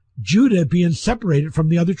Judah being separated from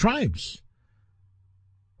the other tribes,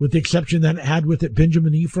 with the exception that it had with it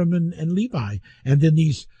Benjamin, Ephraim, and Levi, and then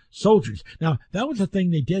these soldiers. Now, that was the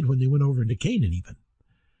thing they did when they went over into Canaan even.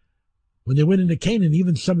 When they went into Canaan,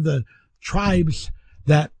 even some of the tribes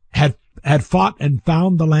that had fought and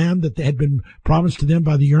found the land that had been promised to them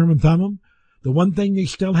by the Urim and Thummim, the one thing they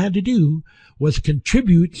still had to do was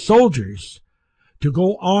contribute soldiers to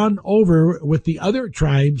go on over with the other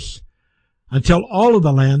tribes until all of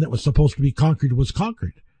the land that was supposed to be conquered was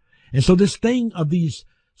conquered. And so this thing of these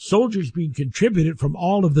soldiers being contributed from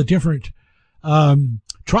all of the different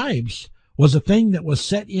tribes was a thing that was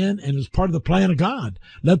set in and was part of the plan of God.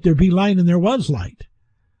 Let there be light, and there was light.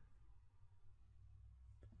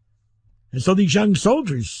 And so these young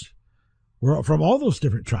soldiers were from all those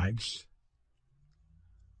different tribes.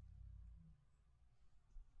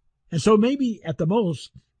 And so maybe at the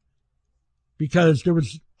most, because there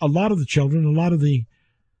was a lot of the children, a lot of the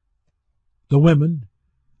women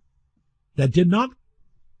that did not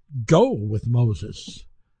go with Moses.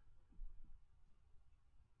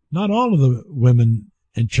 Not all of the women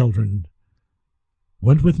and children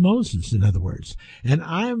went with Moses, in other words. And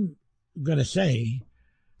I'm going to say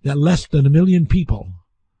that less than 1 million people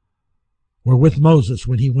were with Moses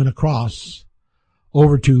when he went across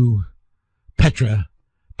over to Petra,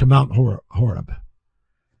 to Mount Horeb.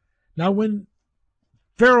 Now, when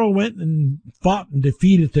Pharaoh went and fought and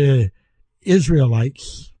defeated the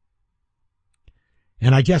Israelites,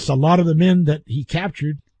 and I guess a lot of the men that he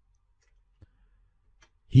captured,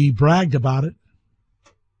 he bragged about it.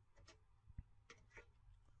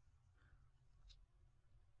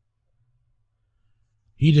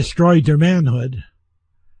 He destroyed their manhood.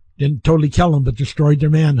 Didn't totally kill them, but destroyed their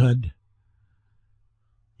manhood.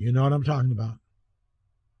 You know what I'm talking about.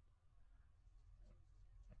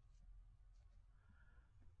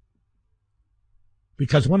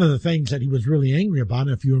 Because one of the things that he was really angry about,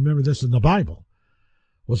 if you remember this in the Bible,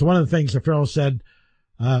 was one of the things that Pharaoh said,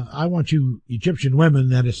 I want you Egyptian women,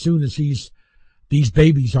 that as soon as these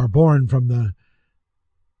babies are born from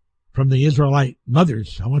the Israelite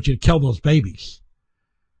mothers, I want you to kill those babies.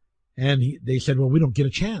 And they said, well, we don't get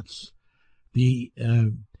a chance. The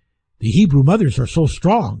Hebrew mothers are so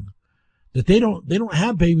strong that they don't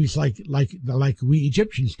have babies like we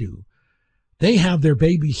Egyptians do. They have their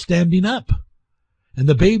babies standing up, and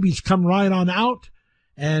the babies come right on out,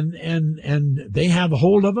 and they have a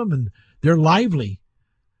hold of them, and they're lively,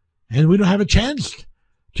 and we don't have a chance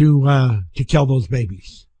to kill those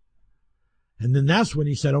babies. And then that's when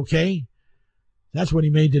he said, okay, that's when he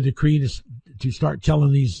made the decree to start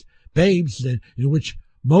killing these babes, in which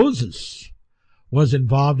Moses was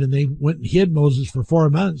involved, and they went and hid Moses for 4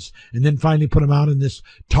 months, and then finally put him out in this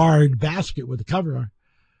tarred basket with a cover,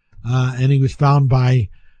 and he was found by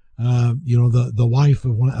the wife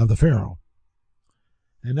of the Pharaoh.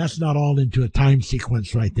 And that's not all into a time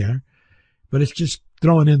sequence right there, but it's just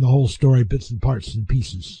throwing in the whole story, bits and parts and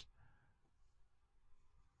pieces.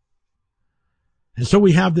 And so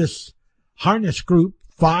we have this harness group,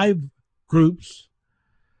 5 groups: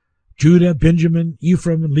 Judah, Benjamin,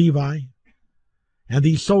 Ephraim, and Levi, and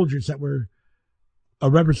these soldiers that were a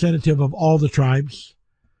representative of all the tribes,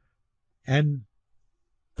 and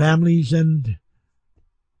families and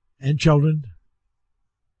children,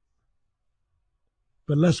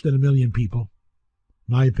 but less than 1 million people,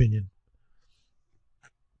 my opinion.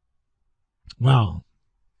 Wow.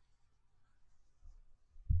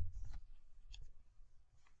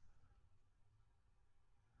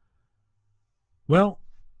 Well,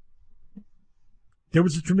 there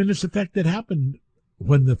was a tremendous effect that happened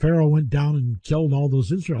when the Pharaoh went down and killed all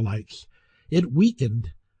those Israelites. It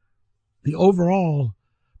weakened the overall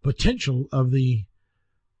potential of the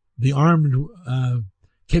armed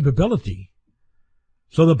capability.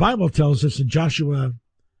 So the Bible tells us in Joshua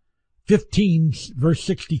 15, verse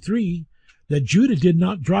 63, that Judah did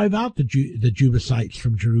not drive out the Jebusites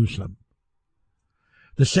from Jerusalem.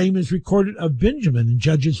 The same is recorded of Benjamin in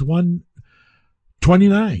Judges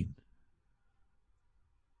 1:29.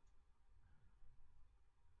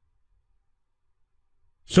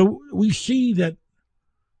 So we see that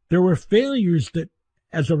there were failures that,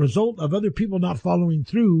 as a result of other people not following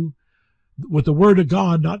through with the word of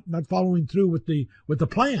God, not following through with the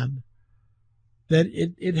plan, that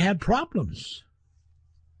it had problems,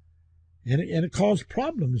 and it caused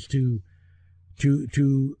problems to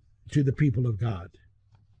the people of God.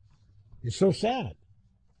 It's so sad.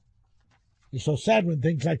 It's so sad when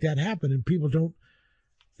things like that happen and people don't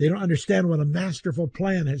understand what a masterful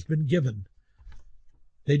plan has been given.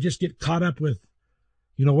 They just get caught up with,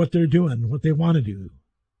 what they're doing, what they want to do.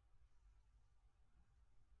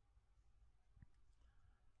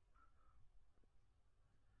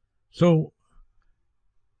 So,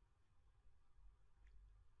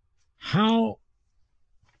 how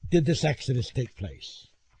did this Exodus take place?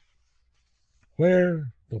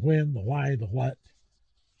 Where, the when, the why, the what?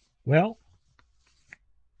 Well,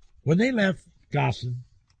 when they left Goshen,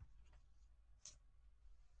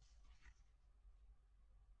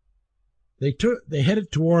 they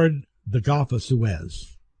headed toward the Gulf of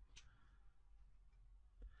Suez.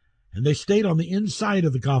 And they stayed on the inside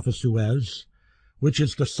of the Gulf of Suez, which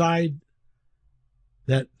is the side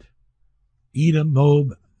that Edom,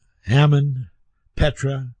 Moab, Ammon,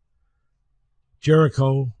 Petra,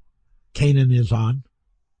 Jericho, Canaan is on.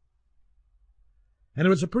 And it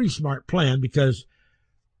was a pretty smart plan because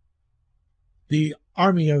the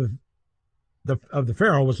army of the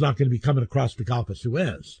Pharaoh was not going to be coming across the Gulf of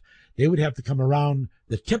Suez. They would have to come around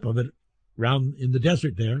the tip of it, around in the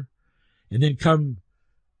desert there, and then come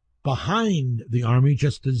behind the army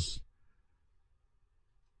just as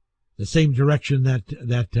the same direction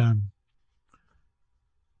that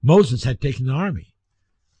Moses had taken the army.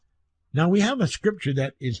 Now we have a scripture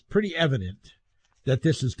that is pretty evident that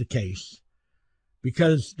this is the case,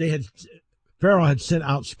 because Pharaoh had sent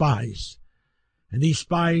out spies, and these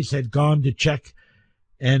spies had gone to check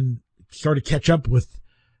and sort of catch up with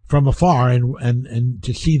from afar and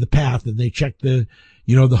to see the path, and they checked the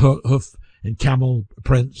hoof and camel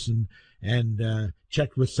prints and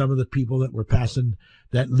checked with some of the people that were passing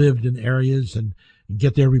that lived in areas and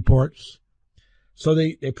get their reports. So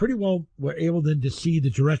they pretty well were able then to see the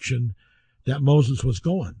direction that Moses was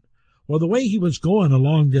going. Well, the way he was going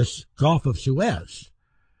along this Gulf of Suez,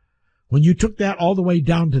 when you took that all the way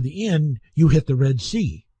down to the end, you hit the Red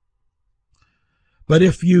Sea. But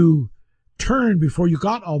if you turned before you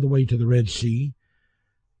got all the way to the Red Sea,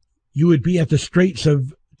 you would be at the Straits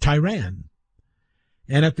of Tiran.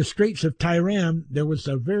 And at the Straits of Tiran, there was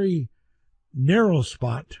a very narrow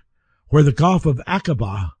spot where the Gulf of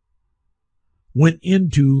Aqaba went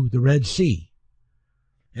into the Red Sea.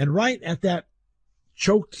 And right at that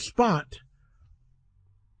choked spot,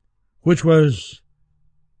 which was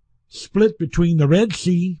split between the Red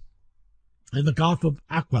Sea and the Gulf of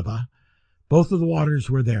Aqaba, both of the waters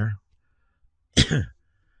were there.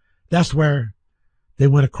 That's where they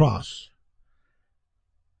went across.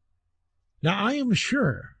 Now, I am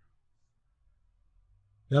sure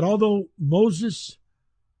that although Moses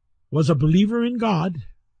was a believer in God,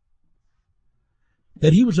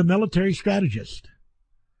 that he was a military strategist.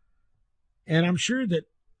 And I'm sure that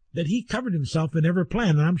he covered himself in every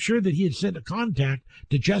plan. And I'm sure that he had sent a contact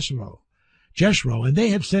to Jethro, and they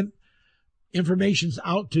had sent informations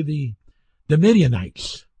out to the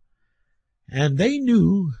Midianites. And they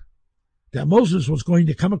knew that Moses was going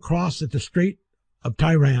to come across at the Strait of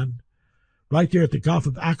Tiran, right there at the Gulf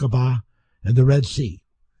of Aqaba and the Red Sea.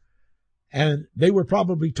 And they were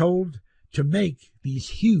probably told to make these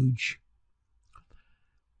huge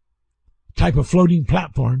type of floating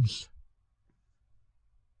platforms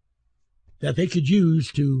that they could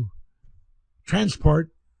use to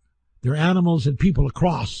transport their animals and people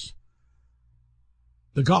across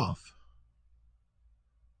the Gulf.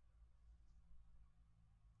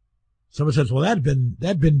 Someone says, well, that'd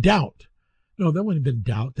been doubt. No, that wouldn't have been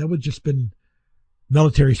doubt. That would have just been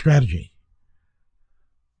military strategy.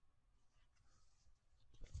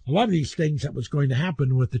 A lot of these things that was going to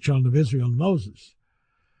happen with the children of Israel and Moses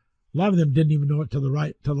A lot of them didn't even know it till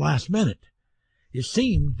the last minute. It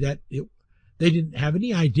seemed that they didn't have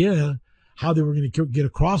any idea how they were going to get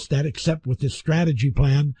across that, except with this strategy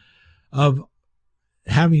plan of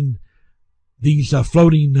having these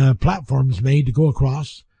floating platforms made to go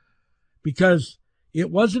across, because it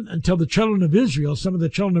wasn't until the children of Israel, some of the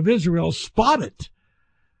children of Israel, spotted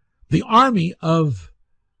the army of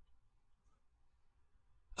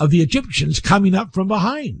the Egyptians coming up from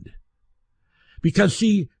behind. Because,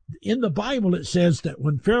 see, in the Bible it says that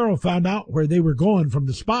when Pharaoh found out where they were going from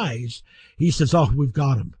the spies, he says, oh, we've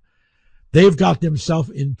got them. They've got themselves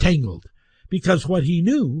entangled. Because what he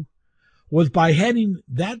knew was by heading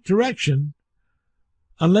that direction,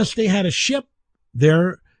 unless they had a ship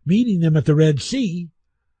there meeting them at the Red Sea,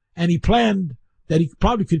 and he planned that he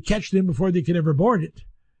probably could catch them before they could ever board it,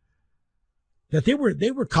 that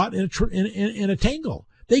they were caught in a tangle.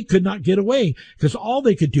 They could not get away, because all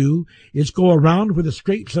they could do is go around where the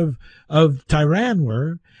Straits of Tiran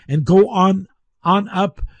were and go on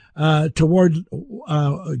up toward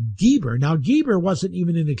Geber. Now, Geber wasn't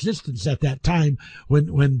even in existence at that time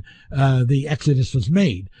when the Exodus was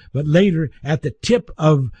made. But later, at the tip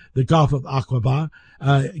of the Gulf of Aqaba,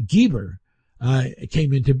 Geber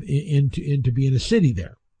came into being a city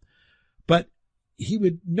there. But he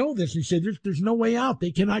would know this. He said, there's no way out.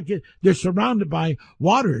 They cannot get, they're surrounded by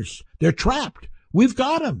waters. They're trapped. We've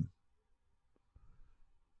got them.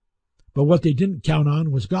 But what they didn't count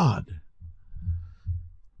on was God.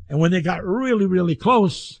 And when they got really, really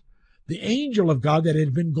close, the angel of God that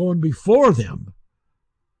had been going before them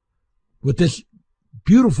with this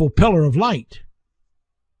beautiful pillar of light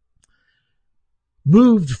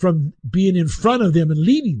moved from being in front of them and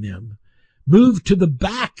leading them, moved to the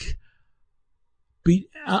back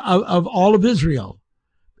of all of Israel.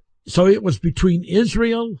 So it was between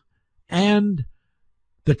Israel and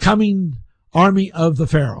the coming army of the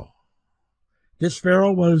Pharaoh. This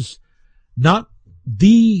Pharaoh was not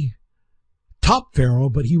the top Pharaoh,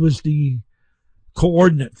 but he was the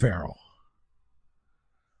coordinate Pharaoh.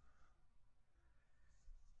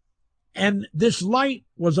 And this light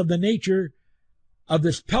was of the nature of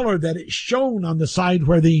this pillar that it shone on the side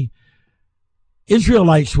where the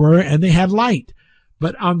Israelites were, and they had light.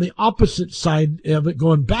 But on the opposite side of it,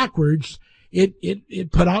 going backwards,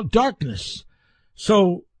 it put out darkness.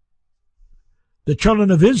 So the children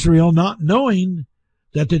of Israel, not knowing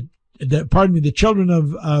that the children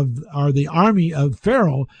or the army of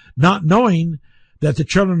Pharaoh, not knowing that the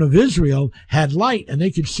children of Israel had light and they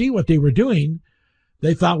could see what they were doing,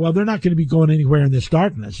 they thought, well, they're not going to be going anywhere in this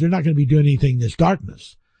darkness. They're not going to be doing anything in this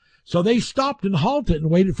darkness. So they stopped and halted and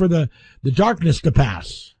waited for the darkness to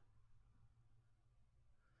pass.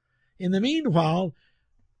 In the meanwhile,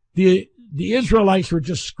 the Israelites were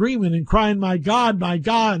just screaming and crying, my God,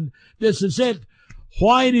 this is it.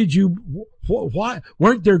 Why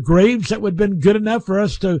weren't there graves that would have been good enough for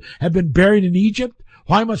us to have been buried in Egypt?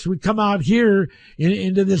 Why must we come out here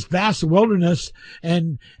into this vast wilderness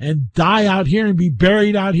and die out here and be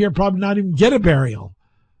buried out here, probably not even get a burial?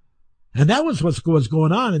 And that was what was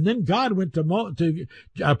going on. And then God went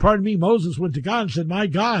Moses went to God and said, my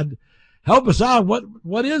God, help us out.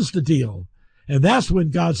 What is the deal? And that's when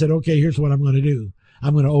God said, okay, here's what I'm going to do.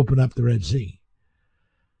 I'm going to open up the Red Sea.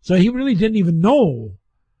 So he really didn't even know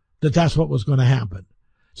that that's what was going to happen.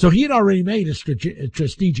 So he had already made a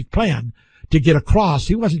strategic plan to get across.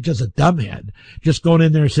 He wasn't just a dumbhead, just going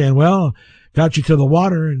in there saying, well, got you to the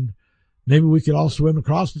water and maybe we could all swim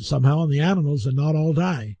across it somehow on the animals and not all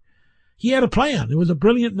die. He had a plan. It was a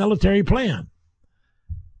brilliant military plan.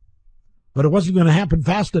 But it wasn't going to happen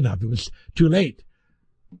fast enough. It was too late.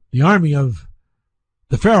 The army of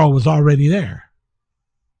the Pharaoh was already there.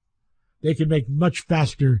 They could make much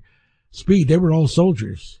faster speed. They were all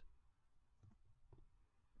soldiers.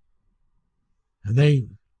 And they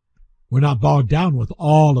were not bogged down with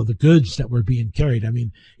all of the goods that were being carried. I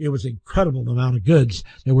mean, it was an incredible amount of goods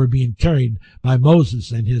that were being carried by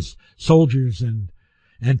Moses and his soldiers,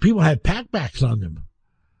 and people had packbacks on them.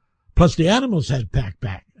 Plus the animals had pack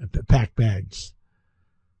bags.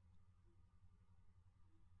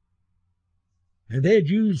 And they had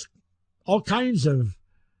used all kinds of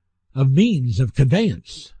means of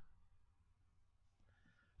conveyance.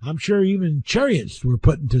 I'm sure even chariots were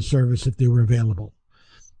put into service if they were available.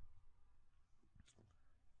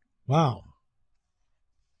 Wow.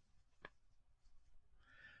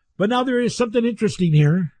 But now there is something interesting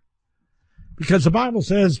here, because the Bible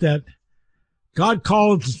says that God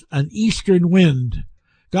calls an eastern wind.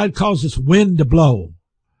 God calls this wind to blow.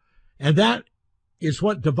 And that is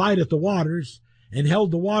what divided the waters and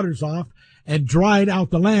held the waters off and dried out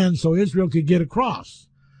the land so Israel could get across.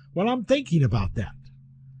 Well, I'm thinking about that.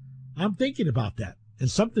 I'm thinking about that, and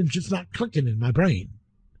something's just not clicking in my brain.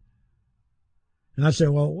 And I say,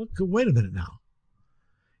 well, wait a minute now.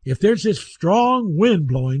 If there's this strong wind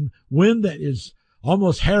blowing, wind that is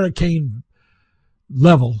almost hurricane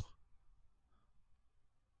level,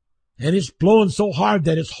 and it's blowing so hard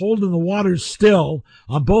that it's holding the waters still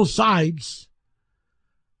on both sides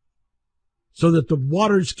so that the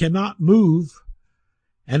waters cannot move,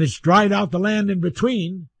 and it's dried out the land in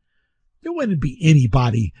between, there wouldn't be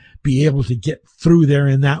anybody be able to get through there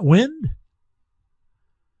in that wind.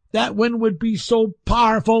 That wind would be so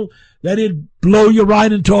powerful that it'd blow you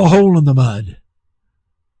right into a hole in the mud.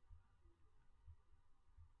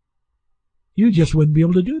 You just wouldn't be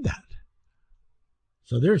able to do that.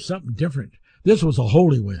 So there's something different. This was a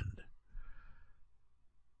holy wind.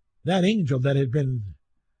 That angel that had been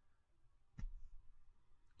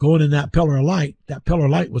going in that pillar of light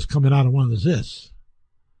was coming out of one of this.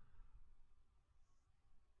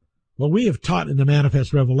 Well, we have taught in the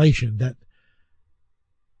Manifest Revelation that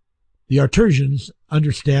the Artesians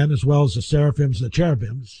understand, as well as the seraphims and the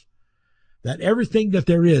cherubims, that everything that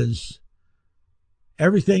there is,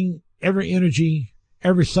 everything, every energy,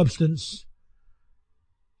 every substance,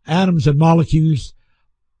 atoms and molecules,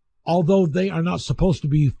 although they are not supposed to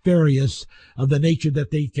be various of the nature that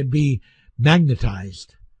they can be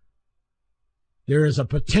magnetized, there is a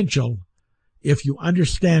potential, if you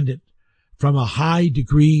understand it from a high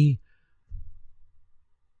degree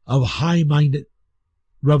of high-minded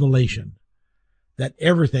revelation, that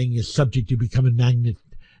everything is subject to becoming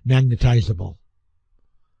magnetizable.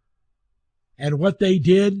 And what they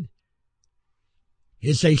did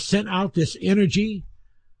is they sent out this energy,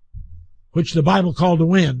 which the Bible called a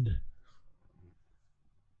wind,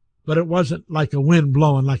 but it wasn't like a wind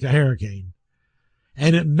blowing like a hurricane.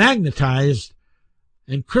 And it magnetized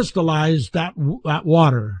and crystallized that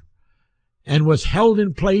water and was held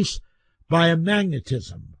in place by a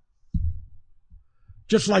magnetism.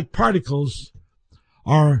 Just like particles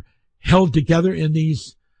are held together in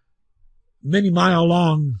these many mile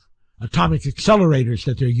long atomic accelerators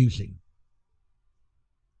that they're using.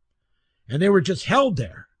 And they were just held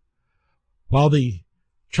there while the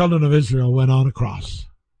children of Israel went on across.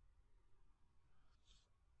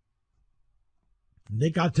 And they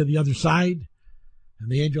got to the other side,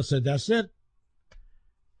 and the angel said, that's it.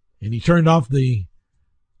 And he turned off the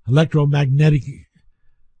electromagnetic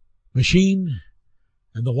machine,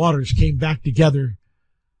 and the waters came back together.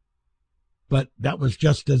 But that was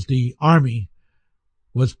just as the army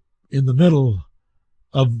was in the middle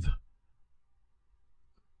of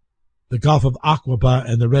the Gulf of Aqaba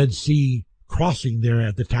and the Red Sea crossing there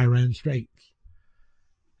at the Tiran Straits.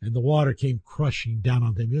 And the water came crushing down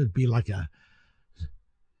on them. It would be like a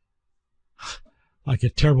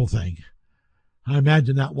terrible thing. I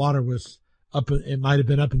imagine that water was up, it might have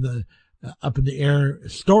been up in the air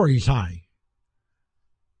stories high.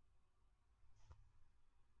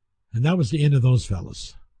 And that was the end of those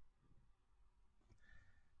fellows.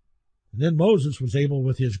 And then Moses was able,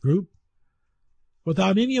 with his group,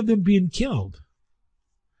 without any of them being killed.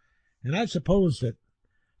 And I suppose that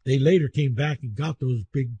they later came back and got those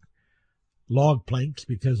big log planks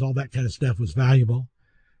because all that kind of stuff was valuable.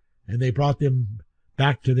 And they brought them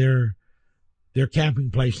back to their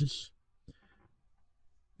camping places.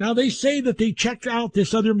 Now they say that they checked out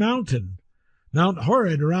this other mountain, Mount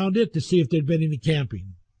Horeb, around it to see if there'd been any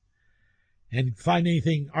camping, and find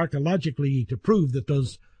anything archaeologically to prove that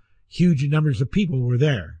those huge numbers of people were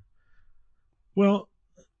there. Well,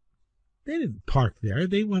 they didn't park there.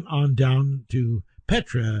 They went on down to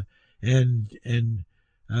Petra and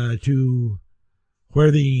to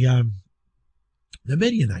where the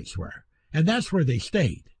Midianites were, and that's where they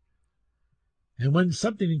stayed. And when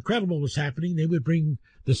something incredible was happening, they would bring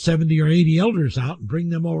the 70 or 80 elders out and bring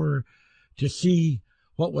them over to see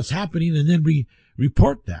what was happening, and then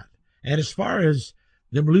report that. And as far as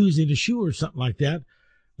them losing a shoe or something like that,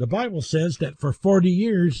 the Bible says that for 40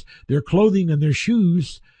 years, their clothing and their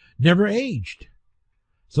shoes never aged.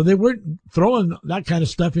 So they weren't throwing that kind of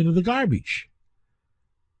stuff into the garbage.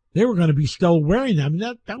 They were going to be still wearing them.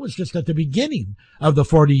 That was just at the beginning of the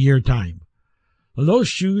 40-year time. Well, those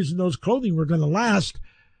shoes and those clothing were going to last,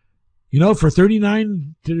 for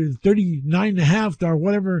 39 to 39 and a half or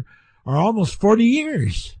whatever, or almost 40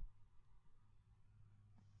 years.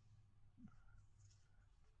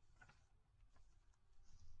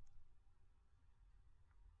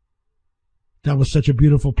 That was such a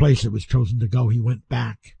beautiful place it was chosen to go. He went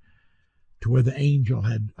back to where the angel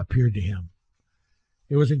had appeared to him.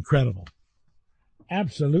 It was incredible.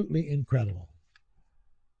 Absolutely incredible.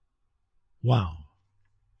 Wow.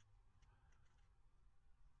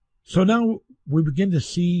 So now we begin to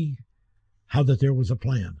see how that there was a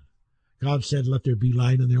plan. God said, let there be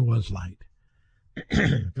light, and there was light.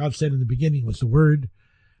 God said in the beginning was the Word,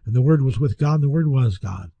 and the Word was with God, and the Word was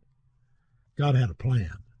God. God had a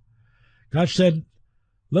plan. God said,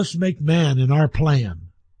 let's make man in our plan.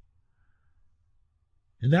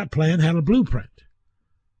 And that plan had a blueprint.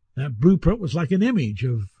 That blueprint was like an image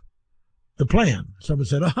of the plan. Someone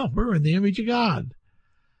said, oh, we're in the image of God.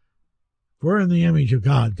 If we're in the image of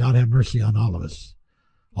God, God have mercy on all of us.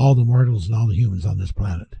 All the mortals and all the humans on this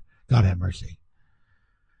planet. God have mercy.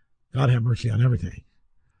 God have mercy on everything.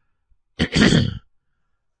 That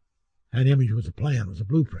image was a plan, was a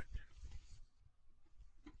blueprint.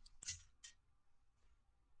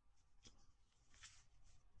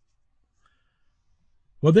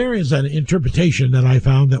 Well, there is an interpretation that I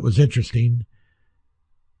found that was interesting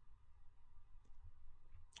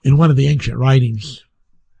in one of the ancient writings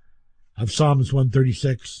of Psalms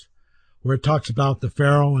 136, where it talks about the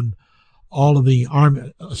Pharaoh and all of the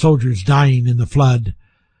army soldiers dying in the flood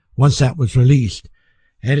once that was released.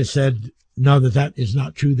 And it said, no, that is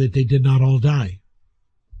not true, that they did not all die.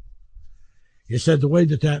 It said the way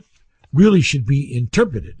that really should be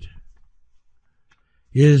interpreted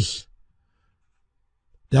is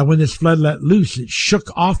that when this flood let loose, it shook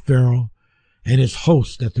off Pharaoh and his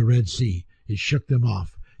host at the Red Sea. It shook them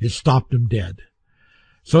off. It stopped them dead.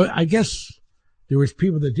 So I guess there was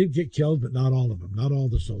people that did get killed, but not all of them, not all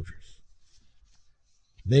the soldiers.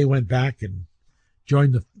 They went back and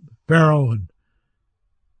joined the Pharaoh, and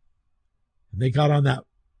they got on that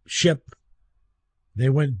ship. They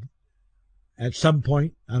went at some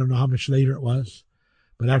point, I don't know how much later it was,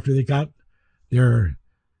 but after they got their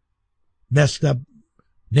messed up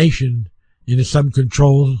nation into some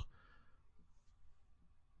control,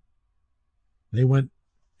 they went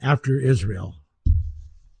after Israel.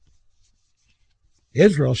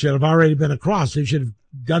 Israel should have already been across. They should have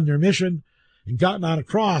done their mission and gotten on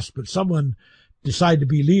across, but someone decided to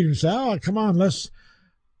be leader and say, oh, come on,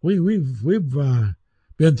 we've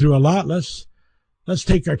been through a lot. Let's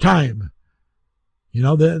take our time.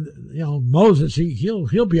 Moses,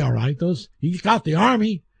 he'll be all right. He's got the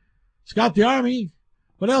army. He's got the army.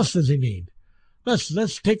 What else does he need?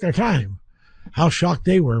 Let's take our time. How shocked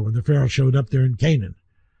they were when the Pharaoh showed up there in Canaan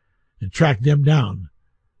and tracked them down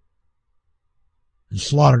and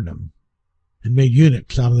slaughtered them and made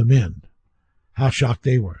eunuchs out of the men. How shocked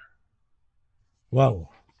they were. Whoa.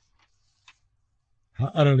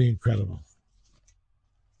 How utterly incredible.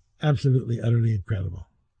 Absolutely, utterly incredible.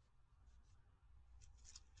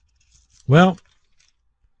 Well,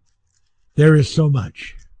 there is so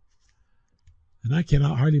much. And I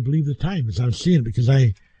cannot hardly believe the time as I'm seeing it, because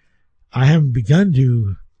I haven't begun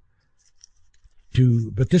to,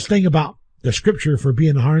 but this thing about the scripture for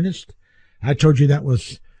being harnessed, I told you that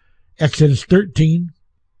was Exodus 13,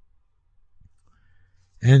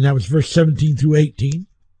 and that was verse 17 through 18.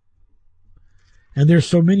 And there's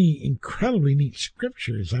so many incredibly neat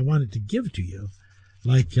scriptures I wanted to give to you.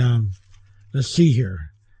 Like, let's see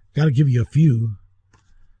here. Got to give you a few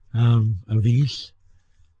of these.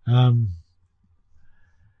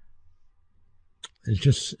 It's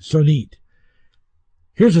just so neat.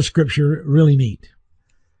 Here's a scripture really neat.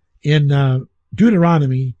 In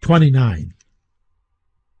Deuteronomy 29.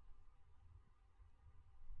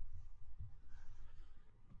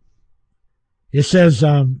 It says,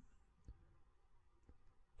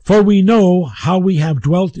 for we know how we have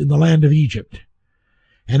dwelt in the land of Egypt,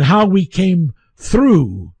 and how we came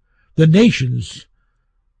through the nations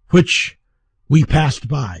which we passed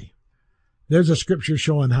by. There's a scripture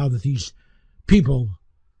showing how that these people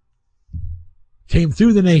came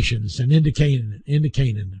through the nations and into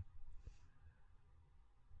Canaan.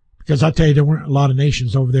 Because I tell you, there weren't a lot of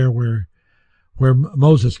nations over there where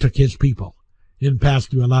Moses took his people. He didn't pass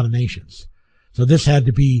through a lot of nations. So this had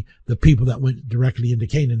to be the people that went directly into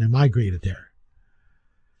Canaan and migrated there.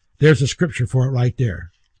 There's a scripture for it right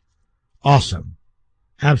there. Awesome.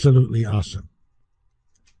 Absolutely awesome.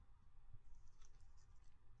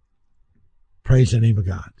 Praise the name of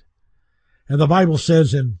God. And the Bible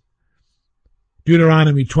says in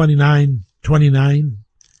Deuteronomy 29:29,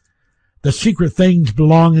 the secret things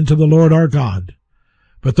belong unto the Lord our God,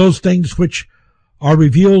 but those things which are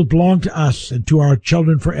revealed belong to us and to our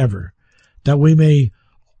children forever, that we may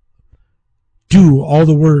do all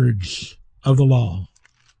the words of the law.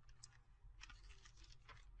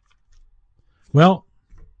 Well,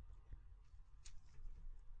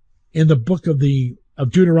 in the book of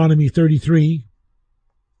Deuteronomy 33,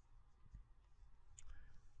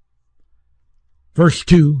 verse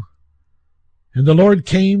 2, and the Lord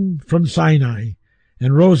came from Sinai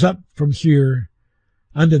and rose up from Seir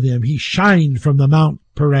unto them. He shined from the Mount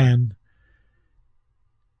Paran,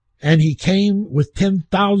 and he came with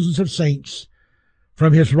 10,000s of saints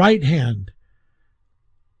from his right hand,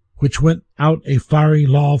 which went out a fiery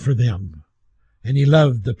law for them. And he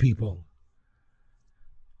loved the people.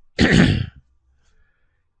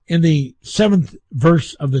 In the 7th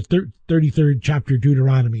verse of the 33rd chapter of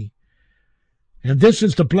Deuteronomy, and this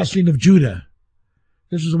is the blessing of Judah.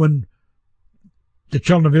 This is when the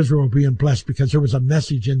children of Israel were being blessed, because there was a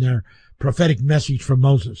message in there, prophetic message from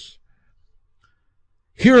Moses.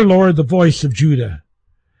 Hear, Lord, the voice of Judah,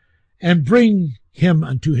 and bring him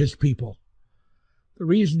unto his people. The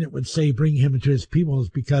reason it would say bring him unto his people is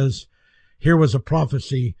because here was a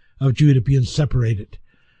prophecy of Judah being separated.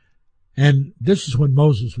 And this is when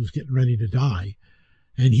Moses was getting ready to die.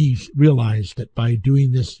 And he realized that by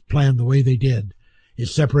doing this plan the way they did, it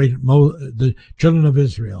separated the children of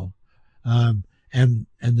Israel and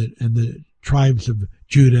the tribes of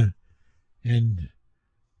Judah and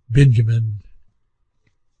Benjamin,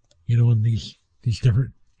 and these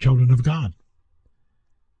different children of God.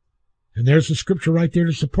 And there's the scripture right there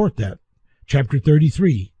to support that. Chapter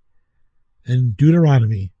 33 and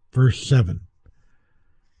Deuteronomy, verse 7.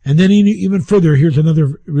 And then even further, here's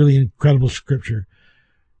another really incredible scripture.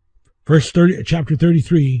 Chapter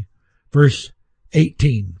 33, verse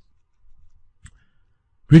 18.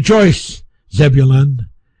 Rejoice, Zebulun,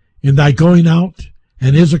 in thy going out,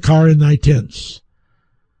 and Issachar in thy tents.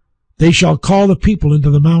 They shall call the people into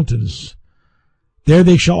the mountains. There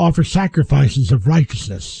they shall offer sacrifices of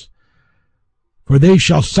righteousness. For they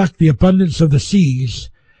shall suck the abundance of the seas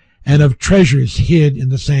and of treasures hid in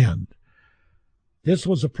the sand. This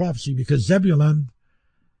was a prophecy because Zebulun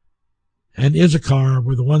and Issachar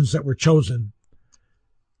were the ones that were chosen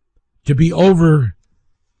to be over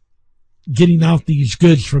getting out these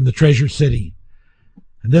goods from the treasure city.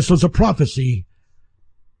 And this was a prophecy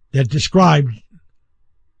that described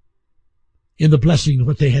in the blessing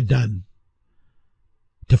what they had done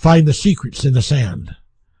to find the secrets in the sand.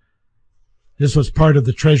 This was part of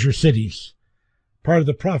the treasure cities, part of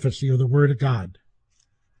the prophecy of the Word of God.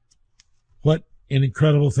 What an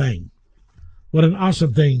incredible thing. What an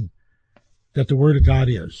awesome thing that the Word of God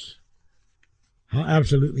is. How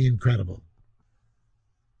absolutely incredible.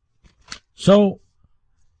 So,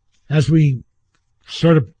 as we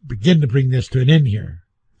sort of begin to bring this to an end here,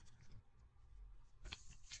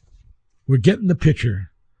 we're getting the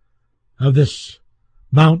picture of this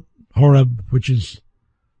Mount Horeb, which is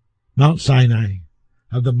Mount Sinai,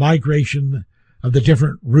 of the migration of the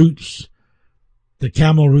different routes, the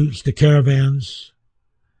camel routes, the caravans.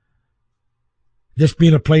 This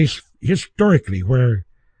being a place historically where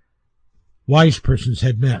wise persons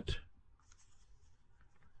had met.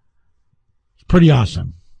 It's pretty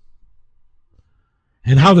awesome.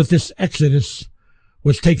 And how that this exodus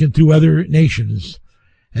was taken through other nations,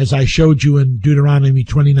 as I showed you in Deuteronomy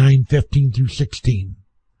 29:15 through 16.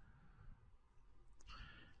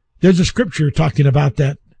 There's a scripture talking about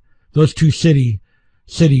those two cities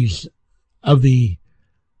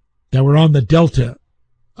that were on the delta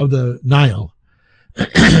of the Nile,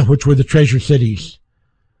 which were the treasure cities.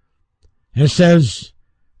 And it says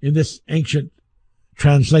in this ancient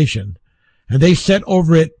translation, and they set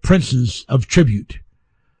over it princes of tribute,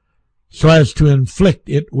 so as to inflict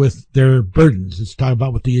it with their burdens. It's talking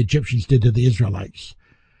about what the Egyptians did to the Israelites.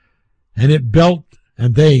 And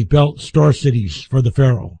they built store cities for the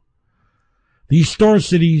Pharaoh. These store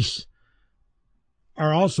cities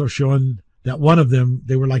are also showing that one of them,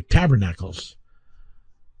 they were like tabernacles.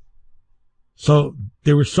 So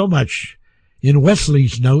there was so much. In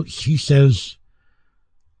Wesley's notes, he says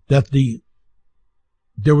that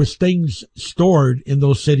there was things stored in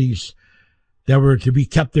those cities that were to be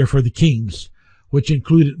kept there for the kings, which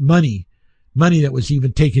included money that was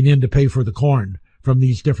even taken in to pay for the corn from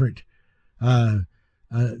these different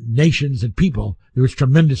nations and people. There was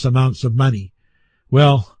tremendous amounts of money.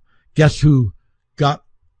 Well, guess who got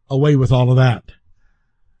away with all of that?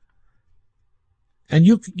 And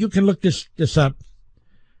you can look this up.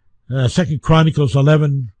 2 Chronicles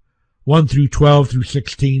 11:1 through 12 through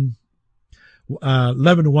 16.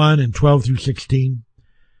 11:1 and 12 through 16.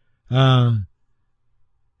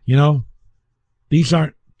 These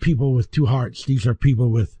aren't people with two hearts. These are people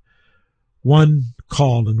with one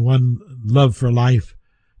call and one love for life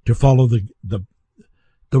to follow the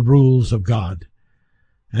rules of God.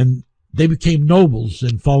 And they became nobles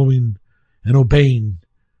in following and obeying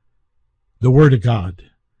the Word of God.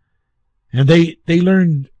 And they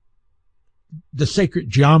learned the sacred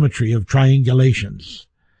geometry of triangulations.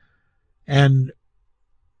 And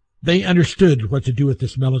they understood what to do with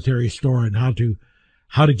this military store and how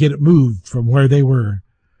how to get it moved from where they were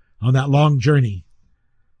on that long journey.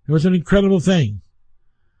 It was an incredible thing.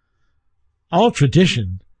 All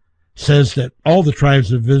tradition says that all the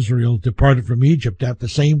tribes of Israel departed from Egypt at the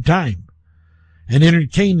same time and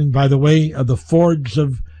entered Canaan by the way of the fords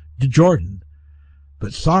of the Jordan.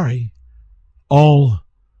 But sorry, all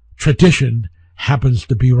tradition happens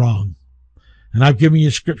to be wrong. And I've given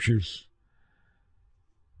you scriptures.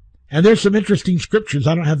 And there's some interesting scriptures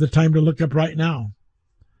I don't have the time to look up right now.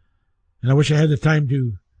 And I wish I had the time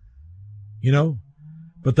to,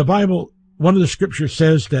 But the Bible, one of the scriptures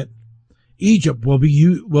says that Egypt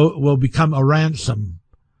will become a ransom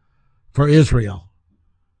for Israel.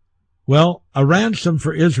 Well, a ransom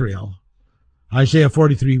for Israel, Isaiah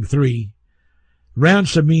 43:3,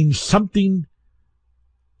 ransom means something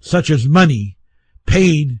such as money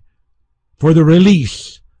paid for the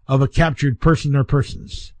release of a captured person or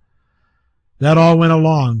persons. That all went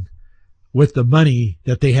along with the money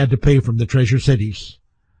that they had to pay from the treasure cities.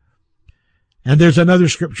 And there's another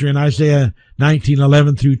scripture in Isaiah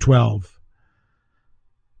 19:11 through 12.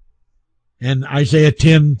 And Isaiah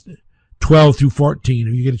 10:12 through 14.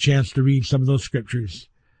 If you get a chance to read some of those scriptures,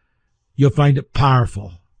 you'll find it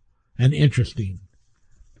powerful and interesting.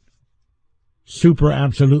 Super,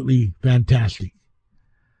 absolutely fantastic.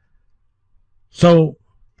 So,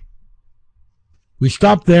 we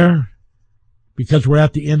stop there because we're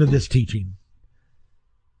at the end of this teaching.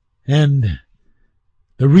 And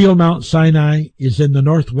the real Mount Sinai is in the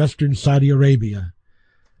northwestern Saudi Arabia,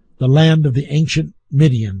 the land of the ancient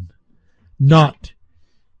Midian, not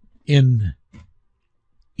in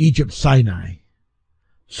Egypt Sinai.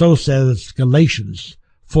 So says Galatians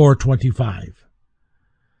 4:25.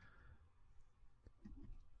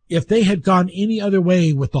 If they had gone any other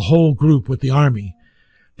way with the whole group, with the army,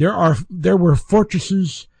 there were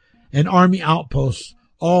fortresses and army outposts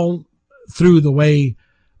all through the way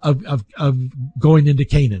of going into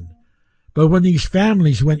Canaan. But when these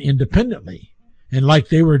families went independently, and like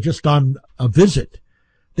they were just on a visit,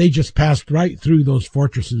 they just passed right through those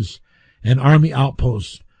fortresses and army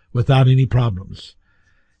outposts without any problems.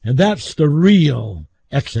 And that's the real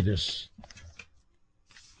Exodus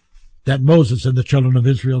that Moses and the children of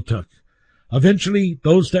Israel took. Eventually,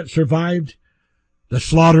 those that survived the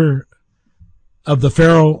slaughter of the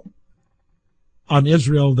Pharaoh on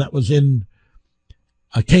Israel that was in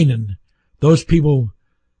Canaan, those people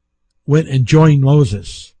went and joined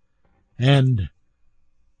Moses and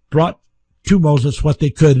brought to Moses what they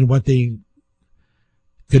could and what the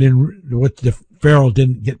Pharaoh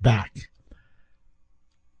didn't get back.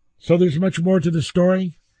 So there's much more to the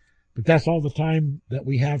story, but that's all the time that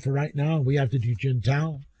we have for right now. We have to do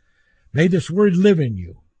Gentile. May this word live in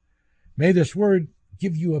you. May this word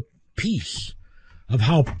give you a piece of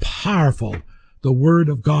how powerful the Word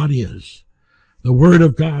of God is. The Word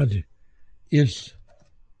of God is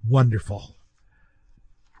wonderful.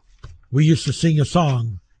 We used to sing a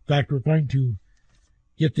song. In fact, we're going to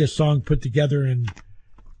get this song put together and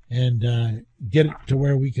get it to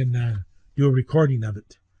where we can do a recording of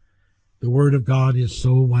it. The Word of God is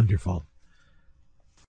so wonderful.